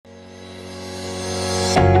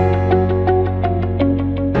All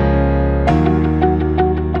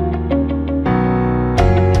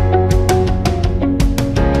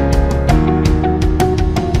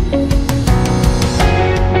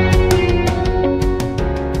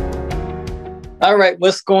right,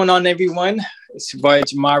 what's going on, everyone? It's your boy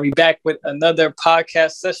Jamari back with another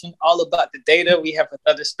podcast session all about the data. We have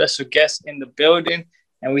another special guest in the building,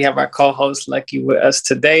 and we have our co-host Lucky with us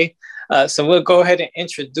today. So we'll go ahead and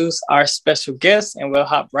introduce our special guest, and we'll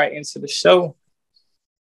hop right into the show.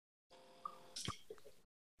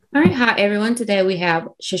 All right, hi everyone. Today we have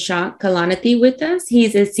Shashank Kalanithi with us.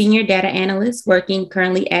 He's a senior data analyst working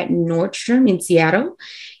currently at Nordstrom in Seattle.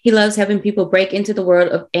 He loves having people break into the world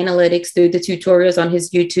of analytics through the tutorials on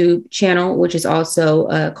his YouTube channel, which is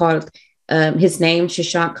also called his name,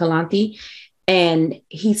 Shashank Kalanithi. And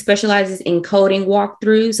he specializes in coding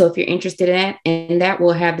walkthroughs. So if you're interested in that,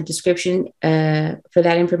 we'll have the description for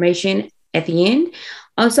that information at the end.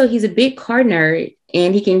 Also, he's a big car nerd,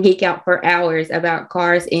 and he can geek out for hours about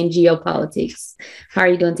cars and geopolitics. How are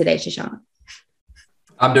you doing today, Shashank?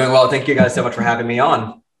 I'm doing well. Thank you guys so much for having me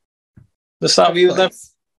on. What's up? You left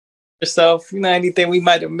yourself? Anything we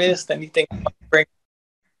might have missed? Anything?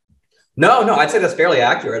 No, I'd say that's fairly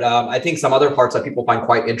accurate. I think some other parts that people find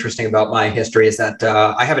quite interesting about my history is that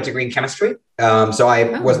I have a degree in chemistry. So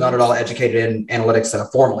I was not at all educated in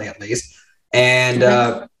analytics, formally at least,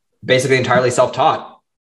 and basically entirely self-taught.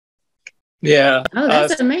 Yeah. Oh,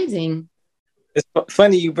 that's amazing. It's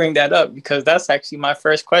funny you bring that up because that's actually my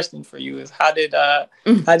first question for you is how did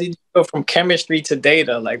you go from chemistry to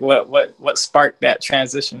data? Like what sparked that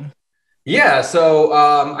transition? Yeah. So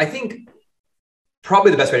I think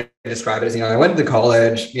probably the best way to describe it is, I went to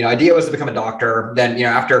college, idea was to become a doctor. Then,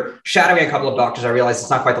 after shadowing a couple of doctors, I realized it's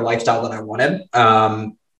not quite the lifestyle that I wanted.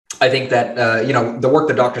 I think that, the work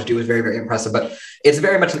that doctors do is very, very impressive, but it's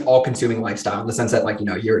very much an all-consuming lifestyle in the sense that,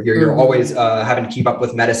 you're always having to keep up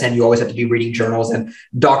with medicine. You always have to be reading journals, and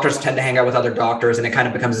doctors tend to hang out with other doctors. And it kind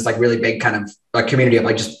of becomes this really big kind of community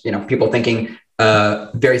of people thinking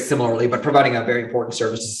very similarly, but providing a very important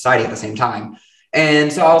service to society at the same time.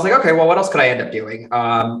 And so I was like, okay, well, what else could I end up doing?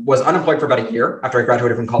 Was unemployed for about a year after I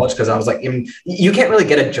graduated from college because I was like, you can't really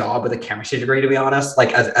get a job with a chemistry degree, to be honest.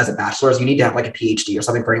 Like as a bachelor's, you need to have like a PhD or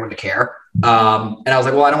something for anyone to care. And I was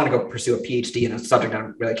like, well, I don't want to go pursue a PhD in a subject I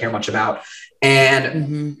don't really care much about.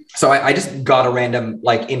 And so I just got a random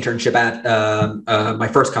internship at my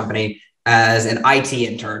first company as an IT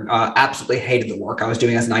intern. Absolutely hated the work I was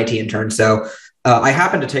doing as an IT intern. So I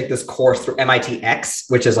happened to take this course through MIT X,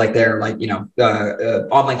 which is their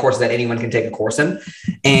online courses that anyone can take a course in.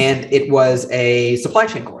 And it was a supply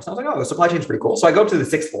chain course. I was like, oh, supply chain is pretty cool. So I go to the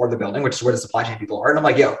 6th floor of the building, which is where the supply chain people are. And I'm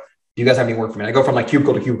like, yo, do you guys have any work for me? And I go from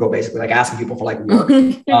cubicle to cubicle, basically asking people for work.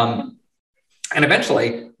 And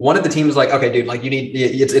eventually one of the teams was like, okay, dude, you need,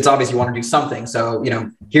 it's obvious you want to do something. So,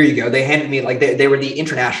 here you go. They handed me they were the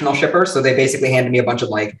international shipper. So they basically handed me a bunch of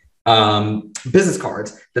business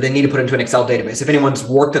cards that they need to put into an Excel database. If anyone's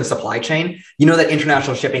worked in supply chain, that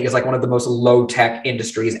international shipping is one of the most low tech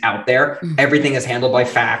industries out there. Everything is handled by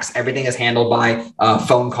fax. Everything is handled by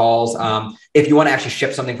phone calls. If you want to actually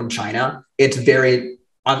ship something from China, it's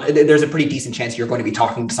there's a pretty decent chance you're going to be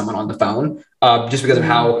talking to someone on the phone just because of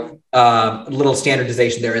how little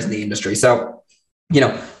standardization there is in the industry. So,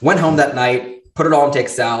 went home that night, put it all into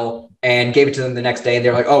Excel, and gave it to them the next day. And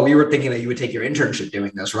they're like, oh, we were thinking that you would take your internship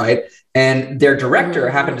doing this, right? And their director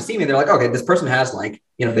happened to see me. They're like, okay, this person has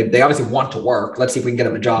they obviously want to work. Let's see if we can get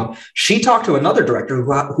them a job. She talked to another director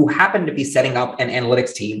who happened to be setting up an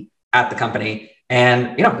analytics team at the company.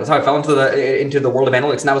 And, that's how I fell into the world of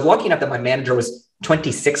analytics. And I was lucky enough that my manager was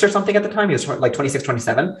 26 or something at the time. He was 26,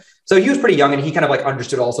 27. So he was pretty young, and he kind of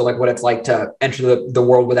understood also what it's like to enter the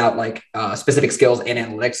world without specific skills in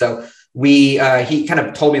analytics. So he kind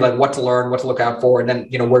of told me what to learn, what to look out for, and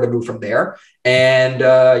then, where to move from there. And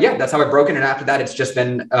that's how I broke in. And after that, it's just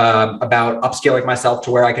been about upskilling myself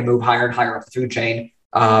to where I can move higher and higher up the food chain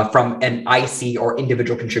from an IC or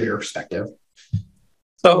individual contributor perspective.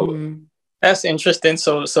 So that's interesting.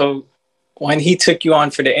 So when he took you on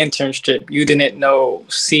for the internship, you didn't know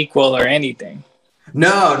SQL or anything?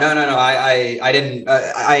 No. I didn't.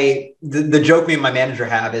 The joke me and my manager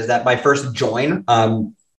have is that my first join,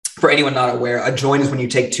 for anyone not aware, a join is when you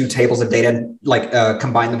take two tables of data and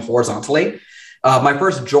combine them horizontally. My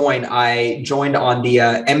first join, I joined on the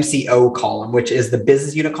MCO column, which is the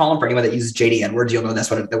business unit column. For anyone that uses JD Edwards, you'll know that's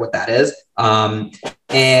what that is.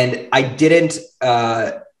 And I didn't.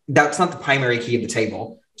 That's not the primary key of the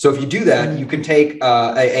table. So if you do that, you can take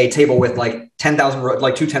a table with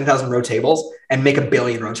 10,000 two 10,000 row tables and make a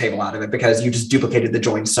billion row table out of it because you just duplicated the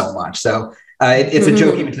join so much. So It's a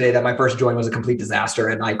joke even today that my first join was a complete disaster,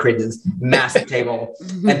 and I created this massive table.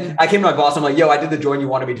 And I came to my boss. I'm like, "Yo, I did the join you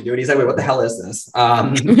wanted me to do," and he's like, "Wait, what the hell is this?"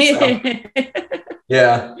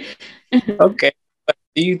 Yeah. Okay. But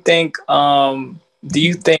do you think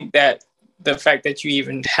that the fact that you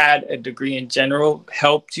even had a degree in general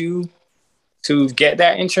helped you to get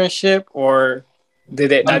that internship, or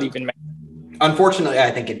did it not even matter? Unfortunately,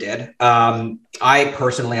 I think it did. I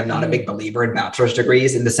personally am not a big believer in bachelor's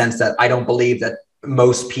degrees, in the sense that I don't believe that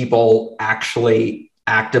most people actually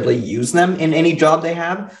actively use them in any job they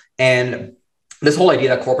have. And this whole idea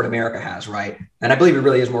that corporate America has, right? And I believe it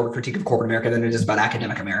really is more of a critique of corporate America than it is about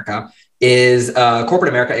academic America, is corporate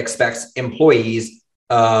America expects employees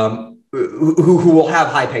who will have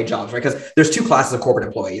high paid jobs, right? Because there's two classes of corporate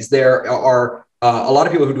employees. There are a lot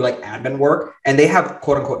of people who do like admin work, and they have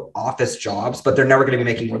quote unquote office jobs, but they're never going to be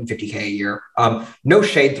making more than 50K a year. No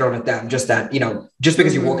shade thrown at them, just that, just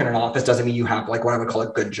because you work in an office doesn't mean you have like what I would call a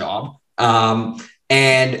good job. And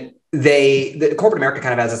the corporate America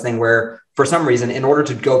kind of has this thing where, for some reason, in order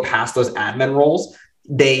to go past those admin roles,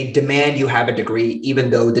 they demand you have a degree, even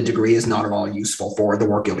though the degree is not at all useful for the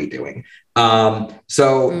work you'll be doing.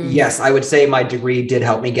 Yes, I would say my degree did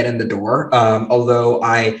help me get in the door, although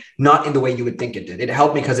not in the way you would think it did. It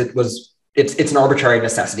helped me because it's an arbitrary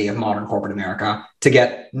necessity of modern corporate America to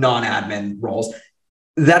get non-admin roles.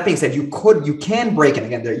 That being said, you can break it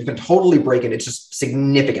again. You can totally break it. It's just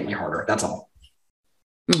significantly harder. That's all.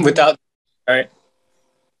 Without, all right.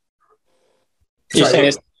 You're saying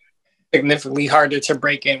it's significantly harder to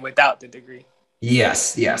break in without the degree.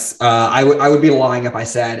 Yes. I would be lying if I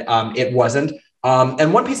said it wasn't.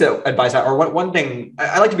 And one piece of advice, or one thing,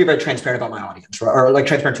 I like to be very transparent about my audience, right? Or like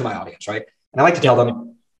transparent to my audience, right? And I like to tell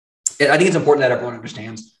them, I think it's important that everyone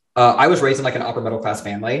understands. I was raised in like an upper middle class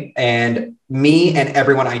family, and me and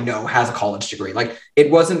everyone I know has a college degree. Like,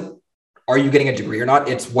 it wasn't, are you getting a degree or not?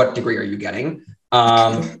 It's what degree are you getting?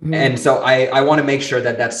 And so I want to make sure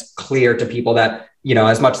that that's clear to people that,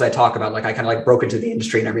 as much as I talk about, like, I kind of like broke into the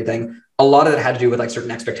industry and everything, a lot of it had to do with like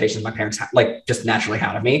certain expectations my parents like just naturally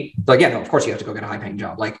had of me. So again, of course you have to go get a high paying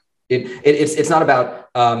job. Like it's not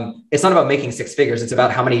about making six figures. It's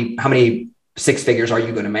about how many six figures are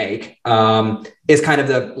you going to make, is kind of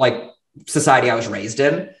the like society I was raised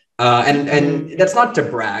in. And that's not to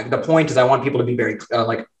brag. The point is I want people to be very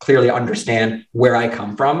like clearly understand where I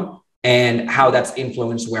come from and how that's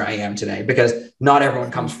influenced where I am today, because not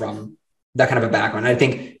everyone comes from that kind of a background. I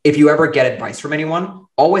think if you ever get advice from anyone,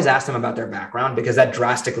 always ask them about their background, because that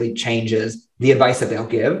drastically changes the advice that they'll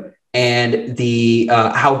give and the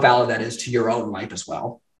how valid that is to your own life as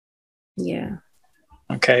well. Yeah.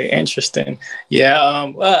 Okay, interesting. Yeah.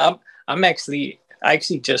 Well, I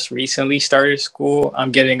actually just recently started school.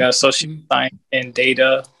 I'm getting a associate science in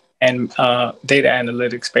data and data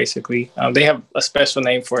analytics, basically. They have a special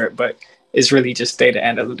name for it, but it's really just data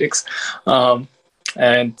analytics.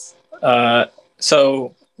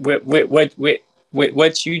 So with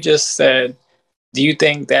what you just said, do you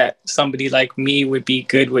think that somebody like me would be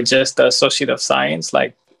good with just the Associate of Science?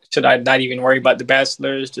 Like, should I not even worry about the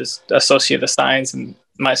bachelor's, just the Associate of Science and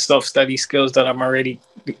my self-study skills that I'm already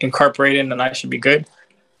incorporating, and I should be good?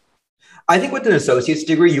 I think with an associate's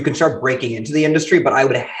degree, you can start breaking into the industry, but I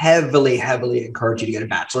would heavily, heavily encourage you to get a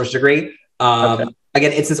bachelor's degree. Okay.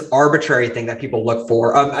 Again, it's this arbitrary thing that people look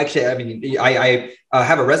for. Actually, I mean, I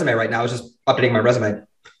have a resume right now. I was just updating my resume,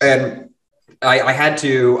 and I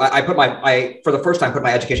for the first time, put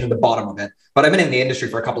my education at the bottom of it. But I've been in the industry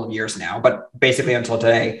for a couple of years now, but basically until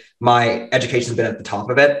today, my education's been at the top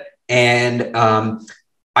of it. And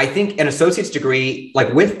I think an associate's degree,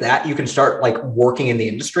 like with that, you can start like working in the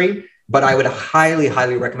industry. But I would highly,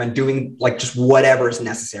 highly recommend doing like just whatever is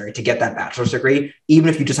necessary to get that bachelor's degree, even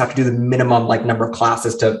if you just have to do the minimum like number of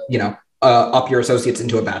classes to, up your associates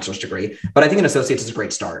into a bachelor's degree. But I think an associate's is a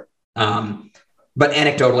great start. But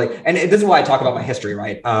anecdotally, and this is why I talk about my history,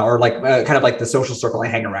 right? Or like kind of like the social circle I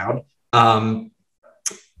hang around.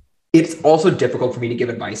 It's also difficult for me to give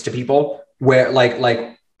advice to people where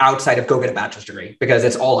like outside of go get a bachelor's degree, because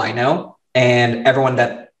it's all I know. And everyone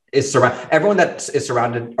that is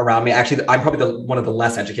surrounded around me. Actually, I'm probably one of the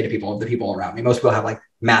less educated people of the people around me. Most people have like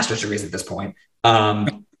master's degrees at this point.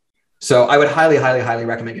 So I would highly, highly, highly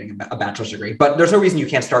recommend getting a bachelor's degree, but there's no reason you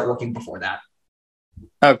can't start working before that.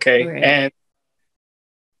 Okay. Right.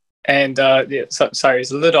 Sorry,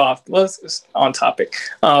 it's a little off. Well, it's on topic.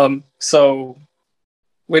 So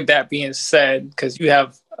with that being said, because you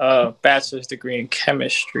have a bachelor's degree in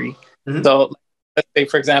chemistry, so let's say,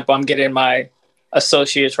 for example, I'm getting my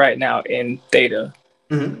associates right now in data.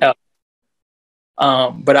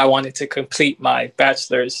 but I wanted to complete my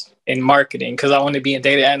bachelor's in marketing because I want to be in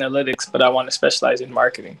data analytics, but I want to specialize in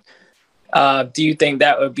marketing. Do you think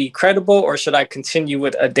that would be credible, or should I continue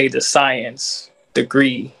with a data science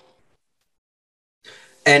degree?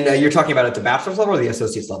 And you're talking about at the bachelor's level or the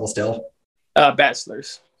associate's level still?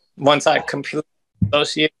 Bachelor's. Once I complete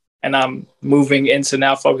associate and I'm moving into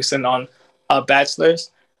now focusing on a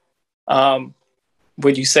bachelor's,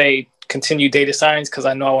 would you say continue data science because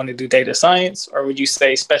I know I want to do data science, or would you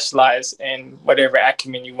say specialize in whatever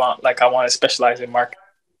acumen you want? Like I want to specialize in marketing.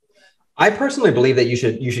 I personally believe that you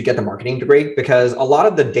should get the marketing degree because a lot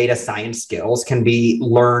of the data science skills can be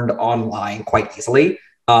learned online quite easily,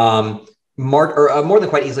 more than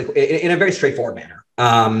quite easily in a very straightforward manner.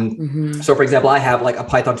 So for example, I have like a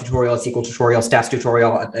Python tutorial, a SQL tutorial, stats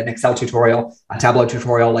tutorial, an Excel tutorial, a Tableau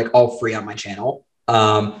tutorial, like all free on my channel.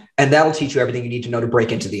 And that'll teach you everything you need to know to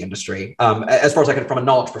break into the industry, as far as I can, from a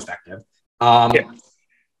knowledge perspective.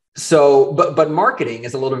 So, but marketing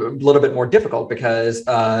is a little bit more difficult because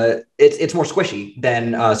it's more squishy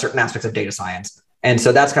than certain aspects of data science. And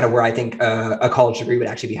so that's kind of where I think a college degree would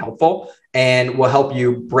actually be helpful and will help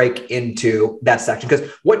you break into that section. Because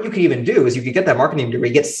what you could even do is you could get that marketing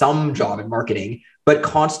degree, get some job in marketing, but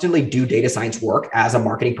constantly do data science work as a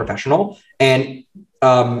marketing professional and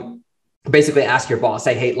basically ask your boss,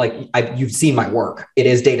 say, hey, like you've seen my work. It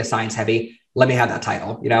is data science heavy. Let me have that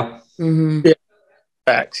title, you know? Yeah.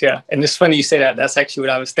 Facts, yeah. And it's funny you say that. That's actually what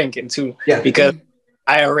I was thinking too. Yeah. Because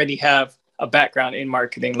I already have a background in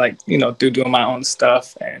marketing, like, you know, through doing my own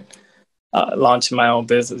stuff and launching my own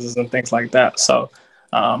businesses and things like that. So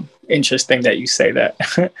interesting that you say that.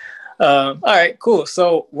 All right, cool.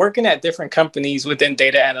 So working at different companies within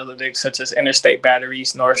data analytics, such as Interstate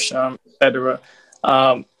Batteries, Nordstrom, etc.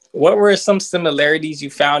 What were some similarities you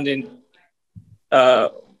found in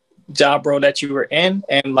job role that you were in,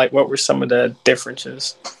 and like what were some of the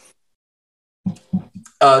differences?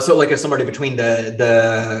 So like a similarity between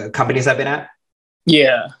the companies I've been at?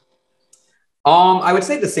 Yeah. I would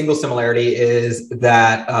say the single similarity is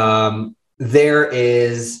that there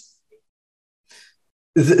is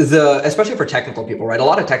especially for technical people, right? A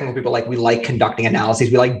lot of technical people, like we like conducting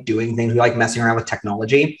analyses, we like doing things, we like messing around with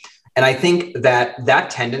technology. And I think that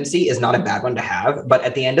tendency is not a bad one to have, but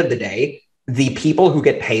at the end of the day, the people who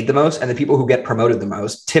get paid the most and the people who get promoted the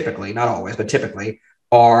most, typically, not always, but typically,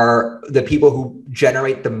 are the people who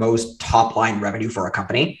generate the most top line revenue for a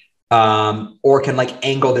company, or can like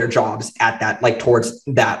angle their jobs at that, like towards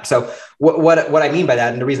that. So what I mean by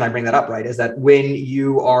that, and the reason I bring that up, right, is that when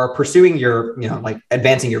you are pursuing your, you know, like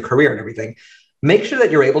advancing your career and everything, make sure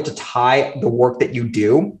that you're able to tie the work that you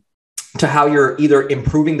do to how you're either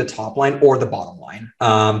improving the top line or the bottom line.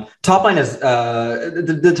 Top line is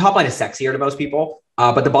the top line is sexier to most people,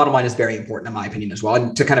 but the bottom line is very important in my opinion as well.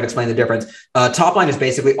 And to kind of explain the difference, top line is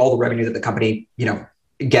basically all the revenue that the company, you know,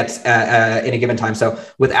 gets in a given time. So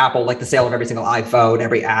with Apple, like the sale of every single iPhone,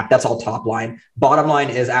 every app, that's all top line. Bottom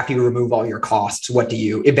line is after you remove all your costs, what do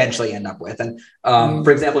you eventually end up with? And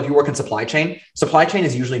for example, if you work in supply chain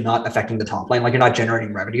is usually not affecting the top line. Like you're not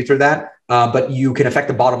generating revenue through that, but you can affect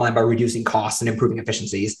the bottom line by reducing costs and improving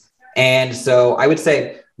efficiencies. And so I would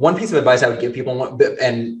say one piece of advice I would give people,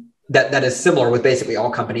 and that is similar with basically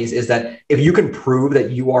all companies, is that if you can prove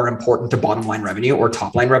that you are important to bottom line revenue or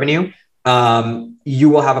top line revenue, you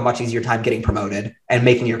will have a much easier time getting promoted and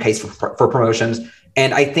making your case for promotions.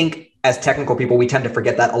 And I think as technical people, we tend to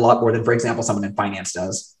forget that a lot more than, for example, someone in finance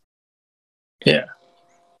does. Yeah.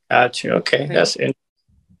 Gotcha. Okay. That's it.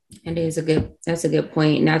 That's a good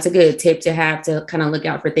point. And that's a good tip to have, to kind of look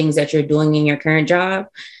out for things that you're doing in your current job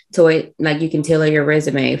to it, like you can tailor your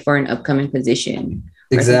resume for an upcoming position.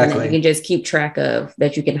 Exactly. You can just keep track of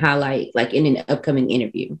that you can highlight like in an upcoming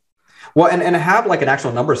interview. Well, and have like an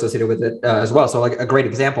actual number associated with it as well. So like a great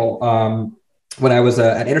example, when I was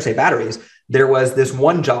at Interstate Batteries, there was this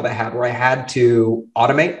one job I had where I had to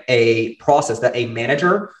automate a process that a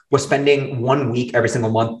manager was spending 1 week every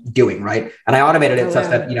single month doing, right? And I automated it such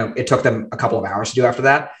that, you know, it took them a couple of hours to do after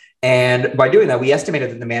that. And by doing that, we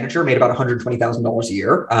estimated that the manager made about $120,000 a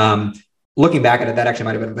year. Looking back at it, that actually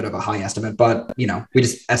might have been a bit of a high estimate, but, you know, we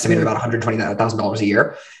just estimated about $120,000 a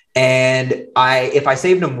year. And if I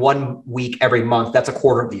saved them 1 week every month, that's a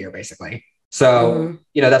quarter of the year, basically. So,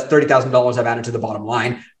 you know, that's $30,000 I've added to the bottom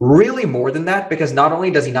line. Really more than that, because not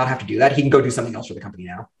only does he not have to do that, he can go do something else for the company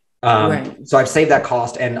now. So I've saved that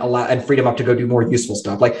cost and freed him up to go do more useful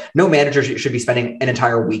stuff. Like no manager should be spending an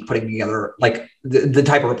entire week putting together like the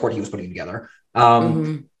type of report he was putting together.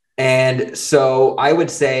 And so I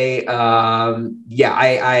would say, that's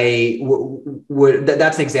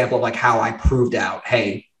an example of like how I proved out,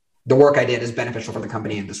 hey, the work I did is beneficial for the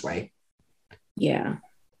company in this way. Yeah,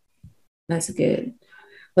 that's good.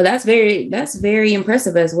 Well, that's very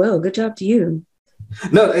impressive as well. Good job to you.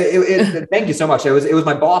 No, thank you so much. It was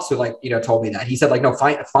my boss who told me that. He said no,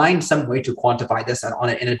 find some way to quantify this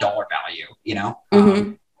in a dollar value,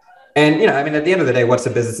 and I mean, at the end of the day, what's the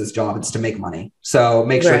business's job? It's to make money. So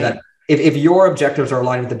make sure that if your objectives are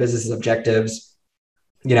aligned with the business's objectives,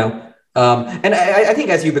 and I think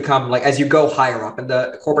as you go higher up in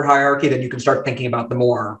the corporate hierarchy, then you can start thinking about the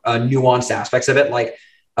more nuanced aspects of it. Like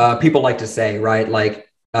people like to say, right? Like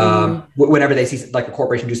whenever they see like a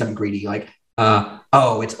corporation do something greedy, like,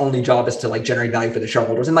 its only job is to generate value for the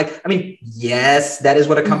shareholders. And I mean, yes, that is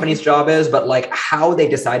what a company's job is, but how they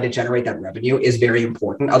decide to generate that revenue is very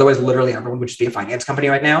important. Otherwise, literally everyone would just be a finance company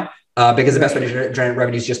right now, because the best way to generate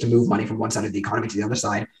revenue is just to move money from one side of the economy to the other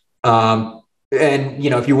side. And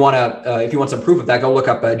if you want some proof of that, go look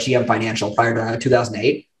up GM Financial prior to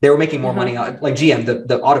 2008. They were making more money, like GM,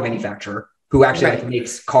 the auto manufacturer, who actually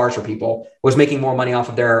makes cars for people, was making more money off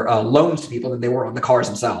of their loans to people than they were on the cars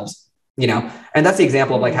themselves. And that's the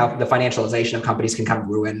example of how the financialization of companies can kind of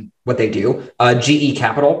ruin what they do. GE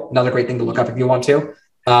Capital, another great thing to look up if you want to.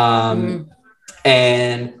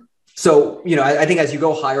 And so, I think as you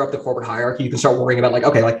go higher up the corporate hierarchy, you can start worrying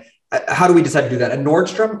about how do we decide to do that? At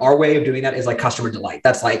Nordstrom, our way of doing that is customer delight.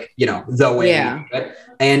 That's the way. Yeah.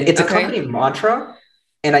 And it's a company mantra.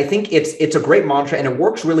 And I think it's a great mantra, and it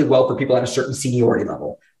works really well for people at a certain seniority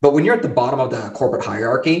level. But when you're at the bottom of the corporate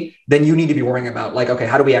hierarchy, then you need to be worrying about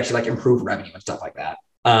how do we actually improve revenue and stuff like that.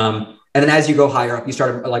 And then as you go higher up, you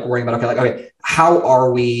start worrying about,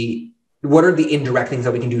 what are the indirect things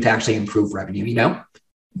that we can do to actually improve revenue,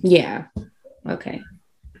 Yeah. Okay.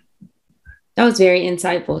 That was very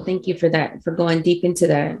insightful. Thank you for that, for going deep into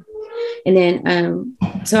that. And then,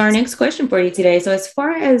 so our next question for you today. So as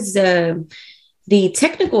far as the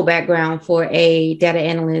technical background for a data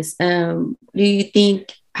analyst, do you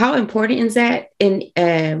think, how important is that? And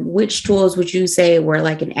which tools would you say were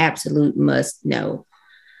an absolute must know?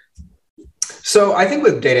 So I think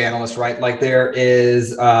with data analysts, right, there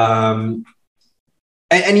is, and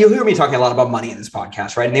you'll hear me talking a lot about money in this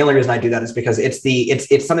podcast, right? And the only reason I do that is because it's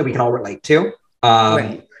something we can all relate to.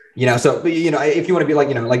 Right. So, if you want to be like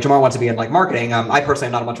Jamar wants to be in marketing, I personally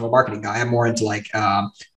am not much of a marketing guy. I'm more into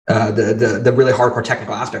the really hardcore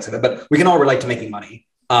technical aspects of it, but we can all relate to making money.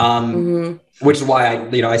 Which is why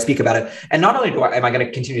I speak about it. And not only am I going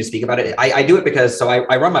to continue to speak about it, I do it because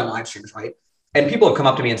I run my live streams, right? And people have come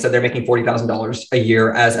up to me and said they're making $40,000 a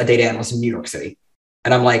year as a data analyst in New York City.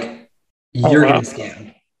 And I'm like, you're getting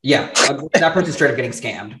scammed. Yeah. That person's straight up getting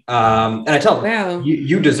scammed. And I tell them,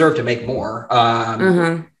 you deserve to make more.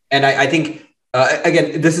 And I think,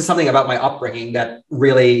 again, this is something about my upbringing that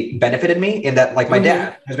really benefited me in that, my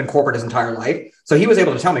dad has been corporate his entire life. So he was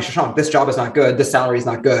able to tell me, Shashank, this job is not good. This salary is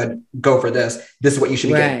not good. Go for this. This is what you should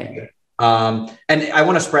be getting. And I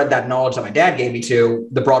want to spread that knowledge that my dad gave me to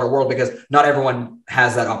the broader world, because not everyone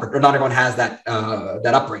has that not everyone has that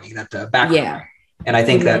upbringing, that background. Yeah. And I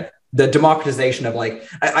think that the democratization of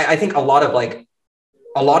I think a lot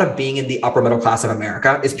of being in the upper middle class of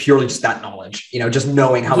America is purely just that knowledge, just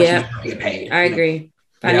knowing how much you get paid. I agree.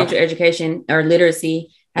 Financial education or literacy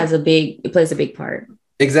plays a big part.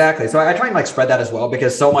 Exactly. So I try and spread that as well,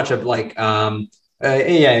 because so much of small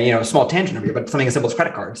tangent over here, but something as simple as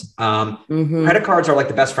credit cards. Credit cards are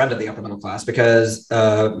the best friend of the upper middle class, because,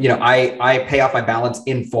 I pay off my balance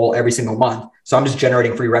in full every single month. So I'm just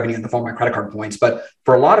generating free revenue in the form of my credit card points. But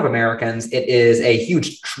for a lot of Americans, it is a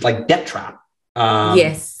huge debt trap.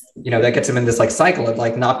 Yes. That gets them in this cycle of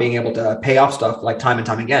not being able to pay off stuff time and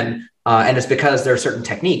time again. And it's because there are certain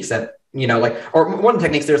techniques that, or one of the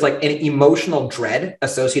techniques, there's an emotional dread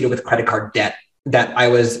associated with credit card debt that I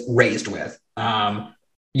was raised with. A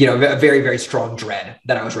very, very strong dread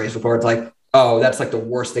that I was raised with, where it's that's the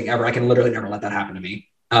worst thing ever. I can literally never let that happen to me.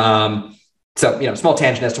 So, small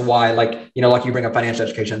tangent as to why, you bring up financial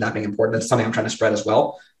education and that being important. That's something I'm trying to spread as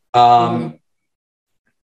well. I'm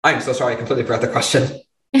so sorry. I completely forgot the question.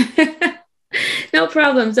 No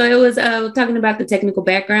problem. So it was talking about the technical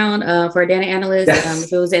background for a data analyst. Yes.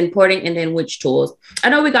 If it was important, and then which tools. I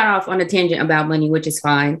know we got off on a tangent about money, which is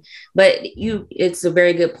fine, but it's a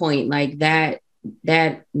very good point. That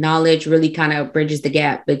knowledge really kind of bridges the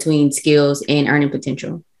gap between skills and earning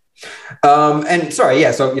potential. And sorry,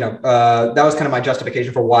 yeah. So, that was kind of my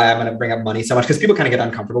justification for why I'm going to bring up money so much, because people kind of get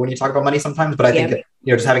uncomfortable when you talk about money sometimes, but I think that,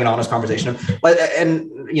 just having an honest conversation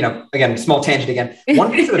and, again, small tangent again,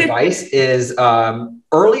 one piece of advice is,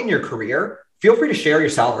 early in your career, feel free to share your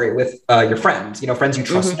salary with, your friends, friends you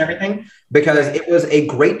trust and everything, because it was a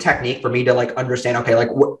great technique for me to understand, okay,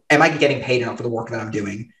 am I getting paid enough for the work that I'm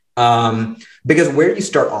doing? Because where you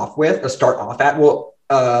start off at will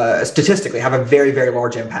statistically have a very, very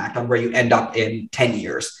large impact on where you end up in 10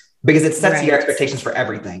 years, because it sets your expectations for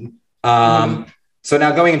everything. So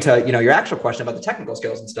now going into, your actual question about the technical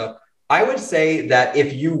skills and stuff, I would say that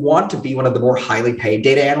if you want to be one of the more highly paid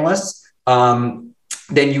data analysts,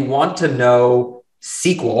 then you want to know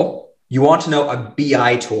SQL. You want to know a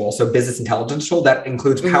BI tool, so business intelligence tool that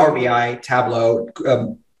includes Power BI, Tableau,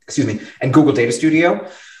 and Google Data Studio.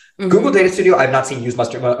 Google Data Studio, I've not seen used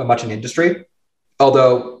much in industry,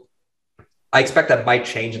 although I expect that might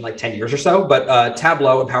change in like 10 years or so. But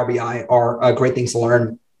Tableau and Power BI are great things to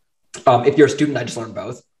learn. If you're a student, I just learned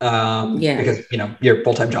both because, your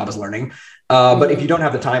full-time job is learning. But if you don't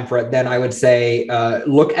have the time for it, then I would say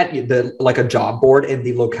look at a job board in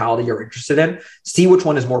the locality you're interested in, see which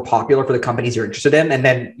one is more popular for the companies you're interested in, and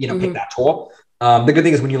then, pick that tool. The good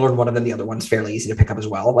thing is when you learn one of them, the other one's fairly easy to pick up as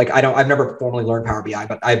well. Like I've never formally learned Power BI,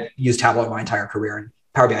 but I've used Tableau my entire career, and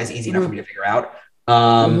Power BI is easy enough for me to figure out.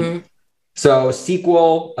 So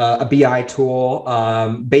SQL, a BI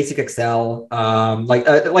tool, basic Excel,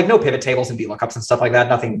 like no pivot tables and VLOOKUPs and stuff like that.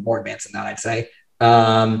 Nothing more advanced than that, I'd say.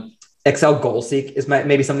 Excel goal seek is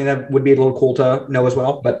maybe something that would be a little cool to know as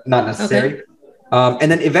well, but not necessary. And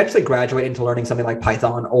then eventually graduate into learning something like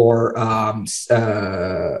Python or R.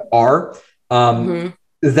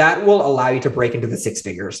 That will allow you to break into the six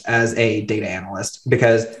figures as a data analyst,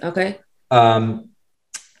 because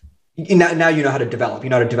now you know how to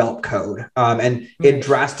develop code. And it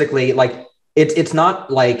drastically, like, it's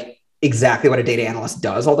not like exactly what a data analyst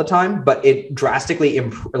does all the time, but it drastically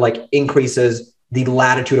increases the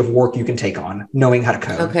latitude of work you can take on knowing how to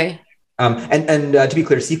code. And to be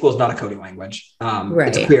clear, SQL is not a coding language.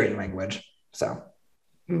 It's a querying language. So.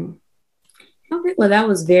 Okay, well, that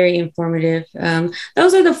was very informative.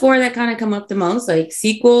 Those are the four that kind of come up the most. Like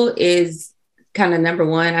SQL is kind of number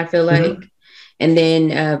one, I feel like. And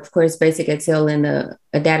then, of course, basic Excel and a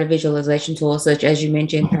data visualization tool, such as you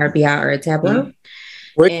mentioned, Power BI or Tableau.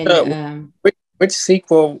 Which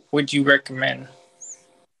SQL would you recommend?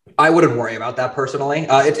 I wouldn't worry about that personally.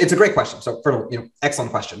 It's a great question. So,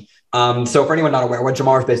 excellent question. So for anyone not aware, what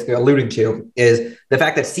Jamar is basically alluding to is the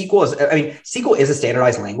fact that SQL is a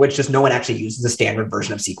standardized language, just no one actually uses the standard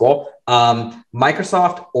version of SQL.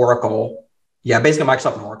 Microsoft, Oracle, basically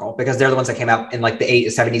Microsoft and Oracle, because they're the ones that came out in like the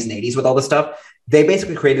 70s and 80s with all this stuff. They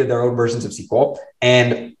basically created their own versions of SQL,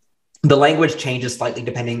 and the language changes slightly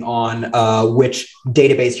depending on which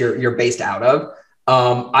database you're based out of.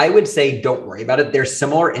 I would say don't worry about it. They're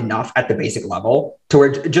similar enough at the basic level to where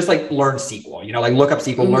just like learn SQL, like look up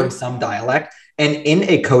SQL, learn some dialect. And in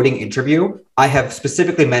a coding interview, I have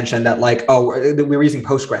specifically mentioned that we were using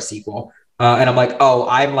PostgreSQL. And I'm like,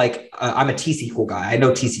 I'm a T-SQL guy. I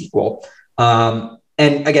know T-SQL.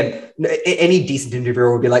 And again, any decent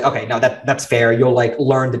interviewer would be like, okay, no, that's fair. You'll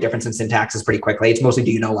learn the difference in syntaxes pretty quickly. It's mostly,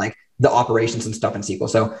 do you know the operations and stuff in SQL?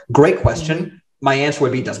 So great question. My answer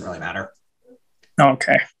would be, doesn't really matter.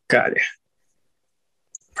 Okay, got it.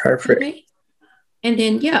 Perfect. Okay. And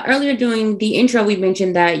then, earlier during the intro, we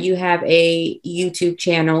mentioned that you have a YouTube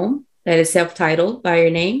channel that is self-titled by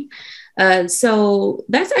your name. So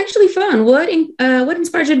that's actually fun. What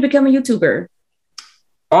inspired you to become a YouTuber?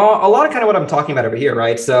 A lot of kind of what I'm talking about over here,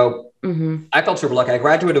 right? So I felt super lucky. I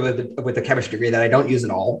graduated with a chemistry degree that I don't use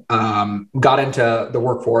at all. Got into the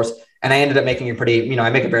workforce, and I ended up making I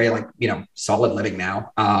make a very solid living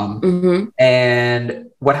now. And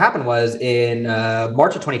what happened was in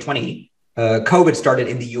March of 2020, COVID started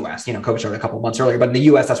in the US. COVID started a couple of months earlier, but in the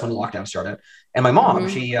US, that's when lockdown started. And my mom,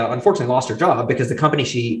 she unfortunately lost her job because the company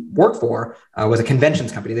she worked for was a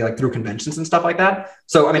conventions company. They threw conventions and stuff like that.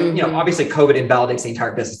 So, obviously COVID invalidates the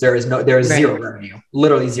entire business. There is zero revenue,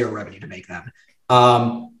 literally zero revenue to make then.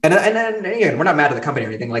 And then again, we're not mad at the company or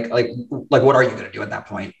anything. Like what are you going to do at that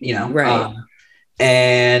point?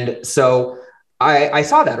 And so I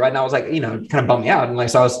saw that, right? And I was kind of bummed me out. And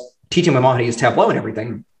so I was teaching my mom how to use Tableau and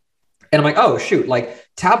everything. And I'm like, oh, shoot,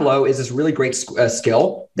 Tableau is this really great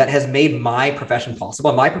skill that has made my profession possible.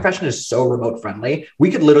 And my profession is so remote friendly.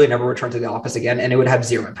 We could literally never return to the office again, and it would have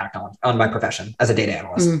zero impact on my profession as a data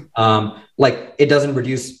analyst. It doesn't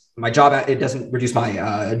reduce my job. It doesn't reduce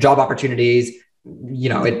my job opportunities.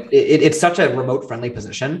 It's such a remote friendly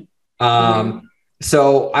position.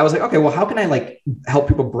 So I was like, okay, well, how can I help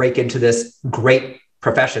people break into this great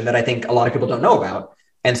profession that I think a lot of people don't know about?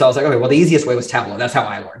 And so I was like, okay, well, the easiest way was Tableau. That's how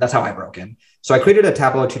I learned. That's how I broke in. So I created a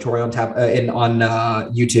Tableau tutorial on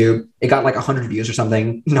YouTube. It got 100 views or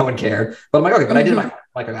something. No one cared. But I'm like, okay, but I did my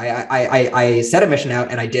I set a mission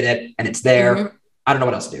out and I did it, and it's there. I don't know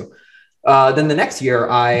what else to do. Then the next year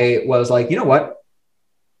I was like, you know what?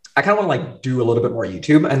 I kind of want to like do a little bit more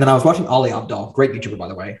YouTube. And then I was watching Ali Abdaal, great YouTuber, by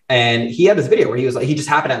the way. And he had this video where he was like, he just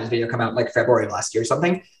happened to have this video come out like February of last year or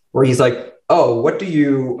something, where he's like, oh, what do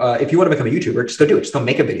you, if you want to become a YouTuber, just go do it. Just go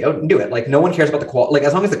make a video and do it. Like no one cares about the quality. Like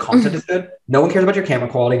as long as the content is good, no one cares about your camera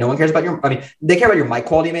quality. No one cares about your, I mean, they care about your mic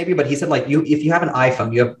quality maybe, but he said like if you have an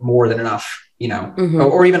iPhone, you have more than enough, you know,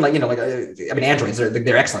 or even like, you know, like, I mean, Androids,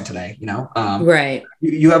 they're excellent today, you know, right.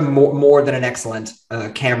 You have more than an excellent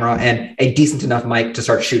camera and a decent enough mic to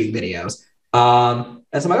start shooting videos.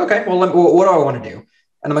 And so I'm like, okay, well, what do I want to do?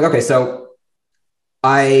 And I'm like, okay, so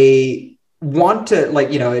I want to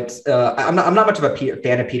like, you know, it's, I'm not much of a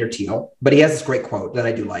fan of Peter Thiel, but he has this great quote that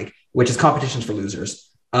I do like, which is competition's for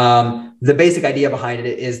losers. The basic idea behind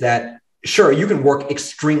it is that sure, you can work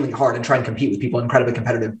extremely hard and try and compete with people in incredibly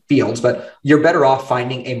competitive fields, but you're better off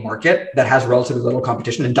finding a market that has relatively little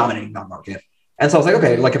competition and dominating that market. And so I was like,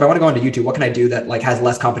 okay, like if I want to go into YouTube, what can I do that like has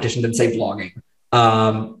less competition than say vlogging?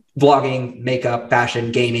 Vlogging, makeup,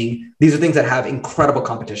 fashion, gaming. These are things that have incredible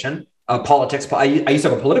competition. Politics. I used to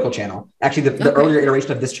have a political channel. Actually, the earlier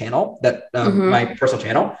iteration of this channel, that my personal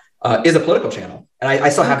channel, is a political channel. And I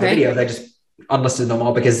still have the videos. I just unlisted them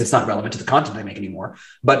all because it's not relevant to the content I make anymore.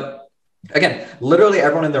 But again, literally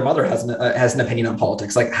everyone and their mother has an opinion on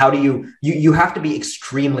politics. Like how do you have to be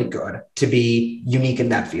extremely good to be unique in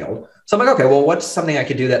that field. So I'm like, okay, well, what's something I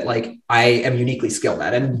could do that like I am uniquely skilled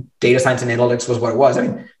at? And data science and analytics was what it was. I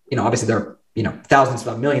mean, you know, obviously there are, you know, thousands, if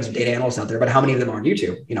not millions of data analysts out there, but how many of them are on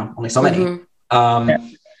YouTube? You know, only so many.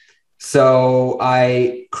 So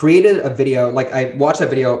I created a video, like I watched that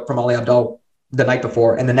video from Ali Abdaal the night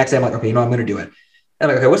before. And the next day I'm like, okay, you know, I'm going to do it. And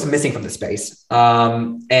I'm like, okay, what's missing from the space?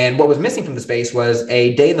 And what was missing from the space was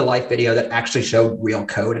a day in the life video that actually showed real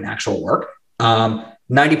code and actual work.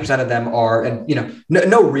 90% of them are, and you know,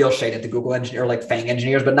 no real shade at the Google engineer, like FANG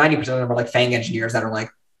engineers, but 90% of them are like FANG engineers that are like,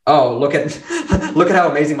 oh, look at how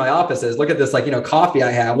amazing my office is. Look at this, like, you know, coffee I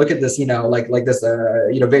have. Look at this, you know, like this,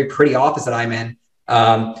 you know, very pretty office that I'm in.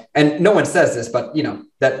 And no one says this, but you know,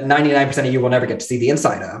 that 99% of you will never get to see the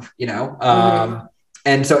inside of, you know?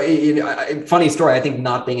 And so funny story, I think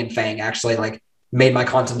not being in FANG actually like made my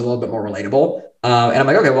content a little bit more relatable. And I'm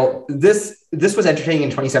like, okay, well, this was entertaining in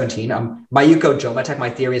 2017. Mayuko, Jomatech, my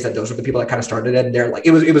theory is that those were the people that kind of started it. And they're like,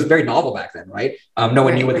 it was very novel back then, right? No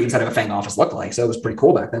one knew what the inside of a FANG office looked like. So it was pretty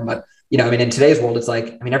cool back then. But, you know, I mean, in today's world, it's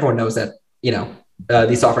like, I mean, everyone knows that, you know,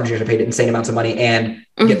 these software engineers are paid insane amounts of money and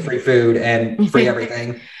get free food and free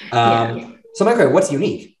everything. So I'm like, okay, what's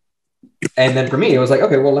unique? And then for me, it was like,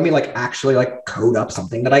 okay, well, let me like actually like code up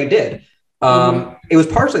something that I did. It was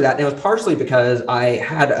partially that, and it was partially because I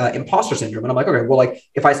had imposter syndrome. And I'm like, okay, well, like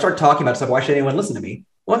if I start talking about stuff, why should anyone listen to me?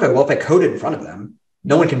 Well, okay, well, if I code it in front of them,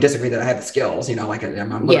 no one can disagree that I have the skills, you know, like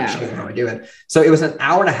I'm literally showing them how I do it. So it was an 1.5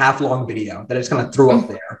 hour long video that I just kind of threw up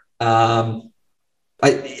there.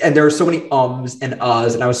 And there were so many ums and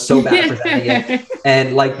uhs, and I was so bad at presenting it.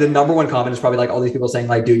 And like the number one comment is probably like all these people saying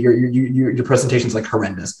like, dude, your presentation is like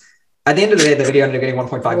horrendous. At the end of the day, the video ended up getting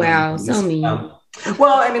 1.5 million. Wow, so mean.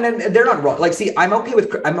 Well, I mean, they're not wrong. Like, see, I'm okay with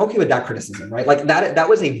that criticism, right? Like that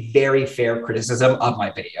was a very fair criticism of my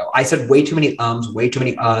video. I said way too many ums, way too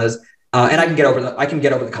many uhs, and I can get over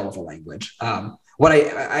the colorful language. What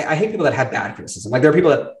I hate people that have bad criticism. Like there are people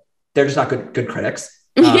that they're just not good critics.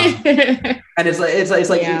 And it's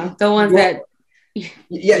like the ones that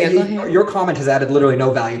your comment has added literally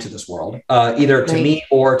no value to this world, either to me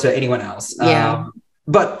or to anyone else.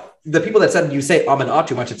 But the people that said you say and ah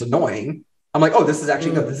too much, it's annoying. I'm like, oh, this is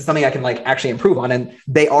actually good. This is something I can like actually improve on. And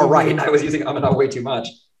they are right. I was using and ah way too much.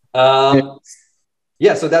 So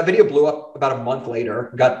that video blew up about a month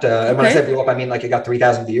later. Got and when I say blew up, I mean like it got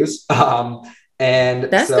 3,000 views. And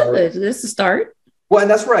that's good. This is a start. Well,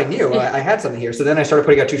 and that's where I knew I had something here. So then I started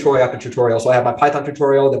putting out tutorial after tutorial. So I have my Python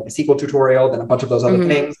tutorial, then my SQL tutorial, then a bunch of those other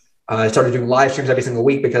things. I started doing live streams every single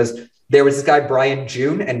week because there was this guy, Brian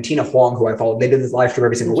June and Tina Huang, who I followed. They did this live stream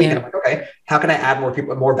every single week. And I'm like, okay, how can I add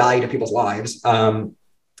more value to people's lives? And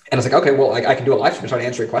I was like, okay, well, I can do a live stream and start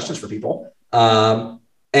answering questions for people.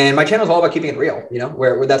 And my channel is all about keeping it real, you know,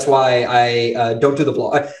 where that's why I don't do the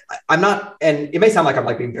vlog. I'm not, and it may sound like I'm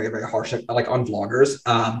like being very, very harsh, like on vloggers.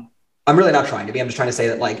 I'm really not trying to be. I'm just trying to say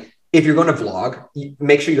that like, if you're going to vlog,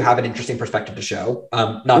 make sure you have an interesting perspective to show.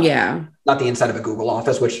 Not the inside of a Google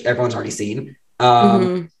office, which everyone's already seen.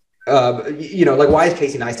 You know, like why is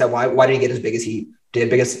Casey Neistat? Why did he get as big as he did?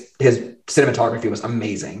 Because his cinematography was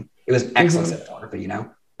amazing. It was excellent cinematography, you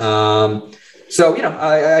know? So, you know,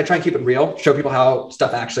 I try and keep it real, show people how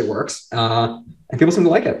stuff actually works. And people seem to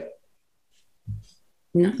like it.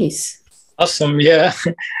 Nice. Awesome. Yeah.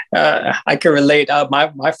 I can relate.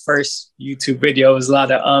 My first YouTube video was a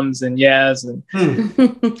lot of ums and yes. And I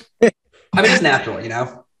mean, it's natural, you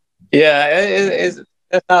know? Yeah,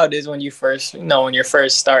 that's how it is when you first, when you're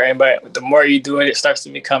first starting. But the more you do it, it starts to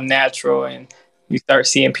become natural, and you start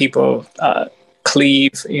seeing people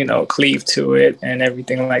cleave to it and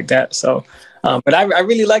everything like that. So, but I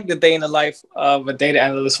really like the day in the life of a data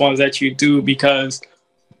analyst ones that you do, because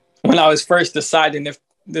when I was first deciding if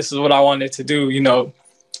this is what I wanted to do,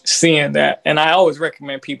 seeing that, and I always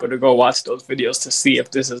recommend people to go watch those videos to see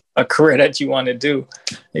if this is a career that you want to do,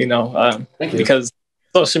 Thank you. because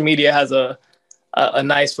social media has a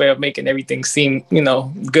nice way of making everything seem,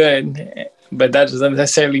 good, but that doesn't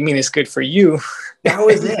necessarily mean it's good for you. That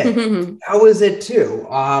was it. That was it too.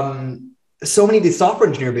 So many of these software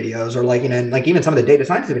engineer videos, or like even some of the data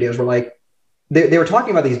science videos were like, they were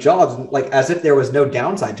talking about these jobs like as if there was no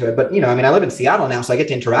downside to it. But I live in Seattle now, so I get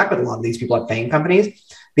to interact with a lot of these people at FANG companies.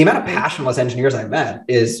 The amount of passionless engineers I've met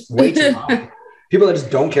is way too high. People that just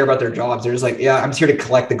don't care about their jobs. They're just like, yeah, I'm just here to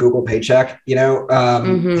collect the Google paycheck.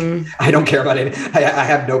 I don't care about it. I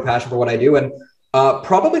have no passion for what I do. And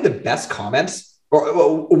probably the best comments,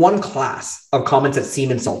 or one class of comments that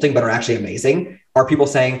seem insulting but are actually amazing, are people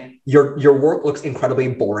saying your work looks incredibly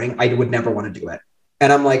boring. I would never want to do it.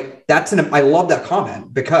 And I'm like, I love that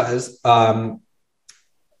comment, because I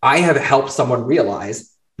have helped someone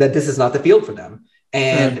realize that this is not the field for them.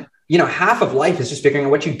 And, half of life is just figuring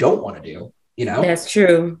out what you don't want to do. That's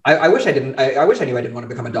true. I wish I didn't. I wish I knew I didn't want to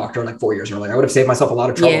become a doctor like 4 years earlier. I would have saved myself a lot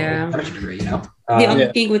of trouble with a chemistry degree. The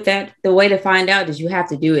only thing with that, the way to find out is you have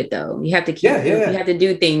to do it though. You have to you have to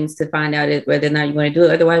do things to find out whether or not you want to do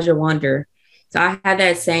it. Otherwise, you'll wander. So I had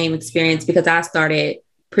that same experience because I started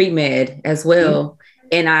pre-med as well,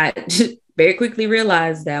 and I very quickly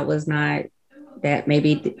realized that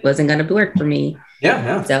maybe wasn't going to work for me.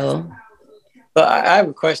 Yeah. So I have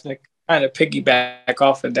a question to kind of piggyback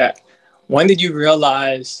off of that. When did you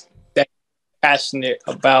realize that you're passionate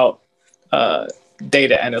about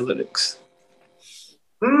data analytics?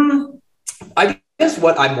 I guess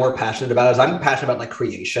what I'm more passionate about is I'm passionate about like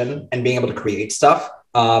creation and being able to create stuff.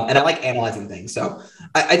 And I like analyzing things. So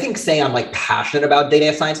I think saying I'm like passionate about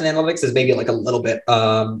data science and analytics is maybe like a little bit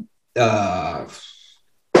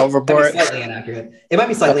overboard. Slightly inaccurate. It might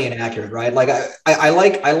be slightly inaccurate, right? Like I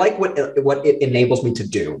like what it enables me to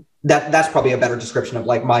do. That's probably a better description of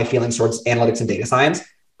like my feelings towards analytics and data science.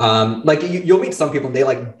 Like you'll meet some people and they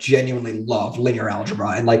like genuinely love linear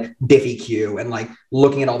algebra and like diffie-Q and like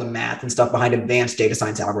looking at all the math and stuff behind advanced data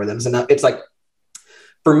science algorithms. And it's like,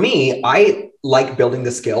 for me, I like building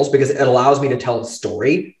the skills because it allows me to tell a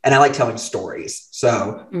story, and I like telling stories.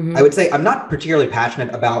 So I would say I'm not particularly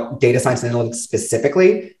passionate about data science and analytics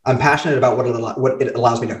specifically. I'm passionate about what it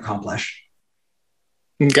allows me to accomplish.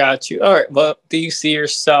 Got you. All right. Well, do you see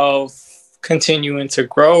yourself continuing to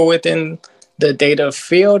grow within the data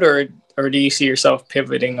field, or do you see yourself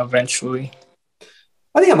pivoting eventually?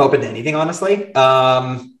 I think I'm open to anything, honestly.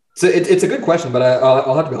 So it's a good question, but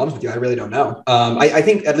I'll have to be honest with you. I really don't know. I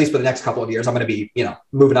think at least for the next couple of years, I'm going to be,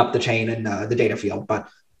 moving up the chain in the data field. But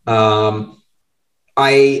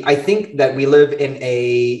I think that we live in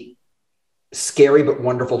a scary but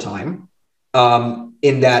wonderful time,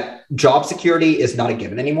 in that job security is not a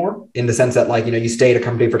given anymore, in the sense that like, you stay at a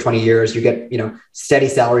company for 20 years, you get, steady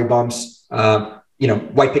salary bumps,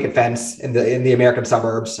 white picket fence in the American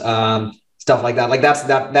suburbs, stuff like that. Like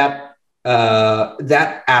that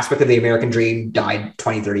aspect of the American dream died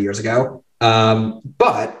 20, 30 years ago.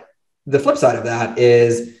 But the flip side of that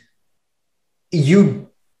is you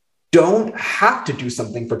don't have to do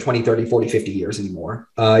something for 20, 30, 40, 50 years anymore.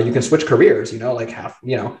 You can switch careers, like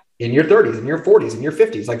in your 30s, in your 40s, in your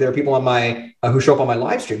 50s. Like there are people on my who show up on my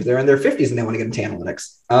live streams. They're in their 50s and they want to get into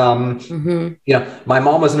analytics. My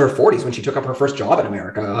mom was in her 40s when she took up her first job in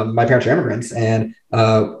America. My parents are immigrants, and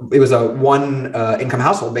it was a one income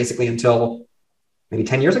household basically until maybe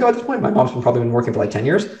 10 years ago at this point. My mom's probably been working for like 10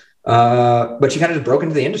 years, but she kind of just broke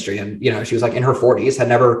into the industry, and she was like in her 40s, had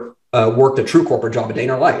never worked a true corporate job a day in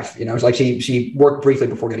her life. It's like she worked briefly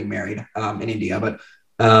before getting married in India, but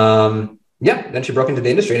then she broke into the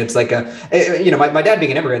industry. And it's like, my dad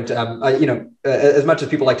being an immigrant, as much as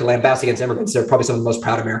people like to lambast against immigrants, they're probably some of the most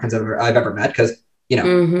proud Americans I've ever met. Cause they're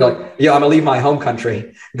like, I'm gonna leave my home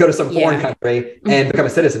country, go to some foreign country and become a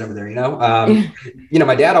citizen over there.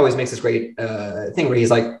 My dad always makes this great thing where he's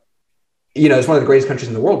like, it's one of the greatest countries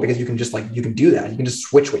in the world because you can just you can do that. You can just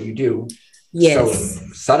switch what you do. Yes. So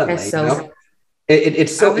suddenly,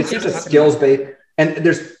 it's such a skills based, and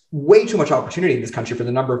there's way too much opportunity in this country for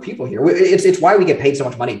the number of people here. It's why we get paid so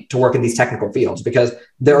much money to work in these technical fields, because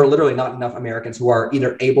there are literally not enough Americans who are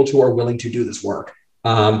either able to or willing to do this work.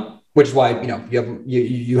 Which is why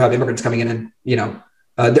you have immigrants coming in and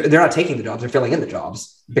they're not taking the jobs, they're filling in the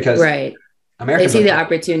jobs because They see the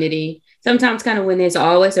opportunity. Sometimes kind of when it's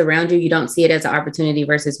always around you, you don't see it as an opportunity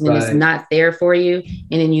versus when it's not there for you.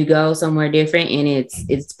 And then you go somewhere different and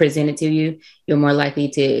it's presented to you, you're more likely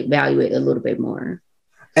to value it a little bit more.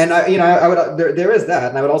 And I would there is that,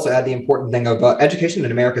 and I would also add the important thing of education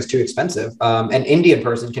in America is too expensive. An Indian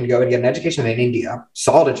person can go and get an education in India,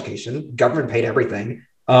 solid education, government paid everything,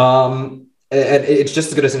 and it's just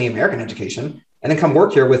as good as any American education, and then come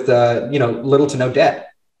work here with little to no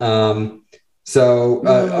debt. On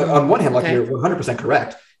one hand, you're 100%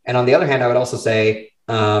 correct, and on the other hand, I would also say,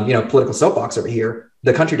 political soapbox over here,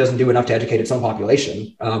 the country doesn't do enough to educate its own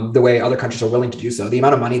population the way other countries are willing to do so. The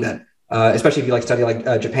amount of money that especially if you study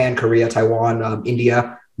Japan, Korea, Taiwan,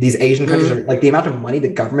 India, these Asian countries are the amount of money the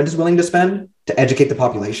government is willing to spend to educate the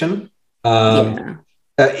population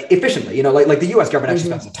efficiently. The U.S. government actually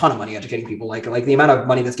spends a ton of money educating people. Like the amount of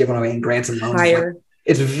money that's given away in grants and loans,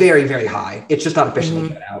 it's very, very high. It's just not efficiently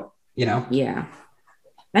given out. Yeah,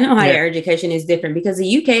 I know higher education is different because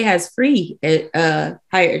the UK has free higher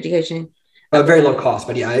education. Very low cost,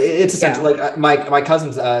 but it's essentially my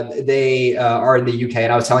cousins. They are in the UK,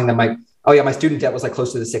 and I was telling them my student debt was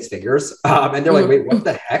close to the six figures, and they're like, wait, what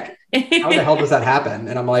the heck? How the hell does that happen?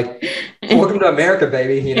 And I'm like, welcome to America,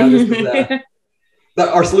 baby. This is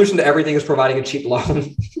our solution to everything is providing a cheap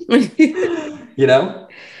loan.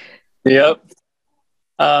 Yep.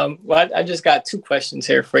 Well, I just got two questions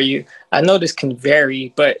here for you. I know this can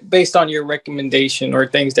vary, but based on your recommendation or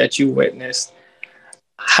things that you witnessed,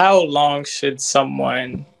 how long should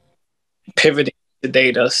someone pivoting the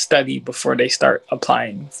data study before they start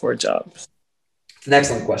applying for jobs? It's an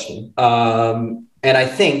excellent question. And I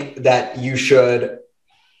think that you should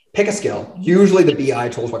pick a skill. Usually the BI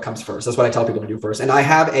tool is what comes first. That's what I tell people to do first. And I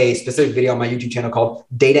have a specific video on my YouTube channel called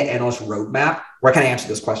Data Analyst Roadmap, where I kind of answer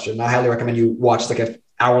this question. I highly recommend you watch an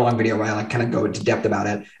hour-long video where I kind of go into depth about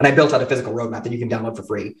it. And I built out a physical roadmap that you can download for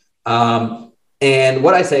free. And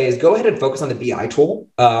what I say is go ahead and focus on the BI tool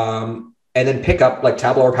and then pick up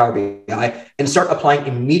Tableau or Power BI and start applying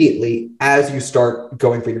immediately as you start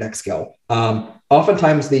going for your next skill.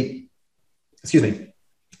 Oftentimes the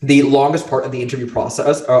longest part of the interview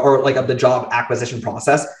process or of the job acquisition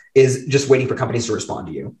process is just waiting for companies to respond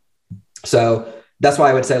to you. So that's why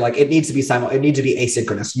I would say it needs to be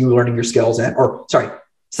asynchronous, you learning your skills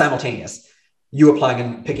simultaneous, you applying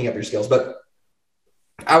and picking up your skills. But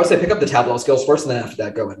I would say pick up the Tableau skills first, and then after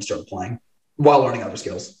that, go ahead and start applying while learning other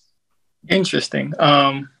skills. Interesting.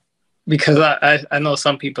 Because I know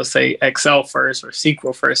some people say Excel first or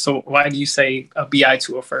SQL first. So why do you say a BI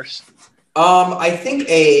tool first? I think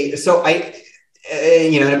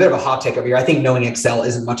in a bit of a hot take over here, I think knowing Excel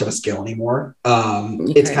isn't much of a skill anymore.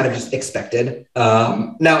 It's kind of just expected.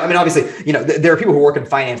 Now, obviously, there are people who work in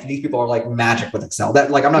finance. These people are magic with Excel.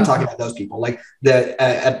 That I'm not talking about those people. So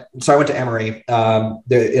I went to Emory.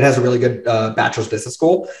 It has a really good bachelor's business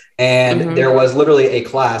school, and there was literally a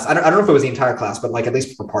class. I don't know if it was the entire class, but at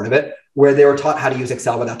least for part of it, where they were taught how to use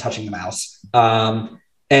Excel without touching the mouse. And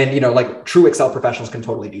true Excel professionals can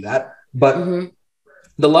totally do that, but.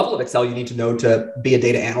 The level of Excel you need to know to be a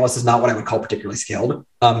data analyst is not what I would call particularly skilled.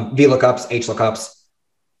 VLOOKUPs, HLOOKUPs,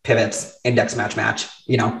 pivots, index match,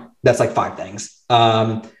 that's 5 things.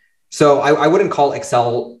 So I wouldn't call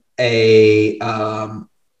Excel and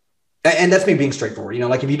that's me being straightforward.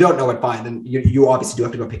 If you don't know it, fine, then you obviously do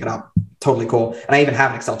have to go pick it up. Totally cool. And I even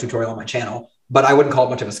have an Excel tutorial on my channel, but I wouldn't call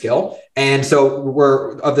it much of a skill. And so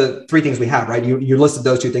of the 3 things we have, right? You listed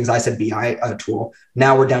those 2 things. I said BI tool.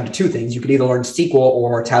 Now we're down to 2 things. You could either learn SQL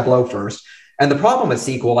or Tableau first. And the problem with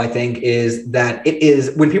SQL, I think, is that it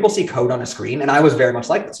is when people see code on a screen, and I was very much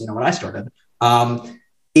like this, when I started,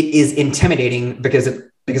 it is intimidating because of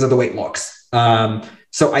the way it looks.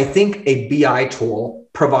 So I think a BI tool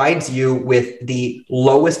provides you with the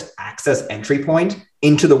lowest access entry point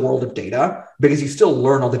into the world of data, because you still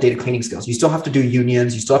learn all the data cleaning skills. You still have to do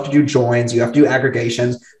unions, you still have to do joins, you have to do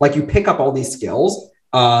aggregations. You pick up all these skills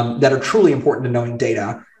that are truly important to knowing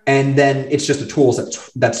data. And then it's just the tools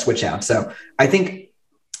that switch out. So I think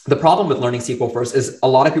the problem with learning SQL first is a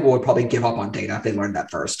lot of people would probably give up on data if they learned that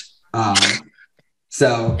first.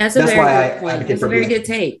 So that's why I advocate for a very good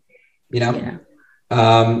take. Yeah.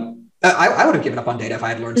 I would have given up on data if I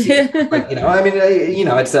had learned SQL.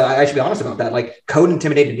 I should be honest about that. Code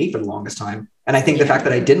intimidated me for the longest time. And I think the fact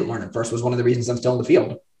that I didn't learn it first was one of the reasons I'm still in the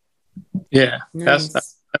field. Yeah, nice.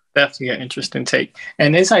 That's definitely an interesting take.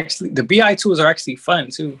 And it's actually, the BI tools are actually fun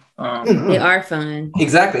too. They are fun.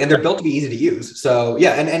 Exactly. And they're built to be easy to use. So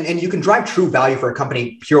yeah, and you can drive true value for a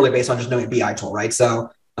company purely based on just knowing a BI tool, right? So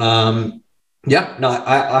I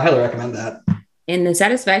highly recommend that. And the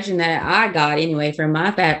satisfaction that I got anyway from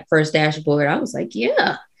my first dashboard, I was like,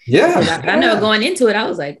 yeah, Yeah. I know going into it, I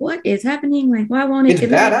was like, what is happening? Like, why won't it?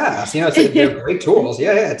 It's badass. You know, they're great tools.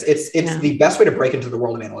 Yeah. It's the best way to break into the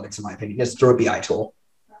world of analytics, in my opinion, is through a BI tool.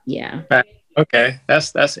 Yeah. Okay.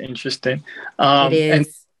 That's interesting. It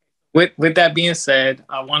is. And with that being said,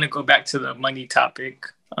 I want to go back to the money topic.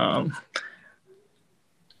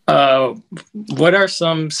 What are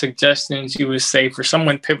some suggestions you would say for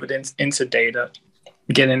someone pivoting into data,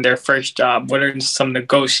 getting their first job? What are some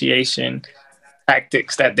negotiation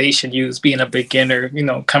tactics that they should use, being a beginner,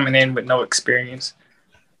 coming in with no experience?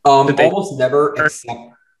 Almost never accept.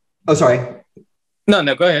 Oh, sorry. No,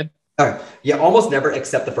 go ahead. All right. Yeah, almost never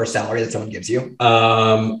accept the first salary that someone gives you.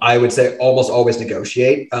 I would say almost always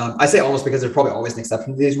negotiate. I say almost because there's probably always an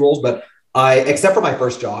exception to these rules, but except for my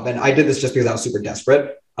first job, and I did this just because I was super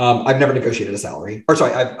desperate. I've never negotiated a salary, or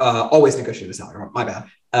sorry, I've always negotiated a salary. My bad.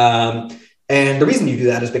 And the reason you do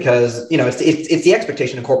that is because, it's the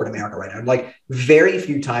expectation in corporate America right now. Like, very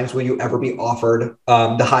few times will you ever be offered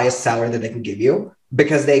the highest salary that they can give you,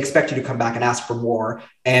 because they expect you to come back and ask for more.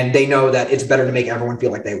 And they know that it's better to make everyone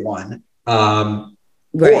feel like they won. Right.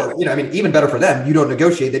 Or, even better for them, you don't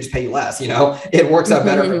negotiate, they just pay you less, it works out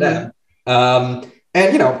better for them. And,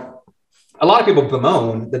 a lot of people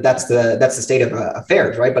bemoan that that's the state of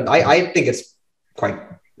affairs, right? But I think it's quite,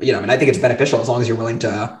 I think it's beneficial as long as you're willing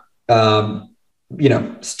to,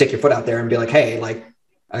 stick your foot out there and be like, hey, like,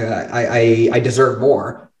 I deserve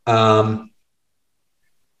more.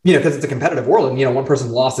 Because it's a competitive world, and one person's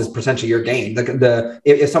loss is potentially your gain.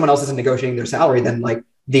 If someone else isn't negotiating their salary, then like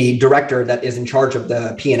the director that is in charge of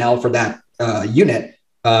the P&L for that unit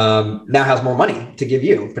now has more money to give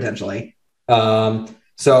you potentially.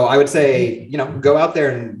 So I would say, go out there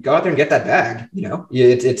and get that bag. You're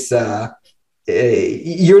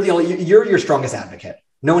your strongest advocate.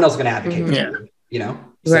 No one else is going to advocate for you.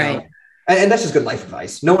 So, right. And that's just good life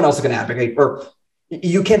advice. No one else is going to advocate, or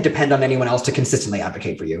you can't depend on anyone else to consistently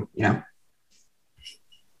advocate for you.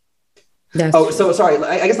 So sorry.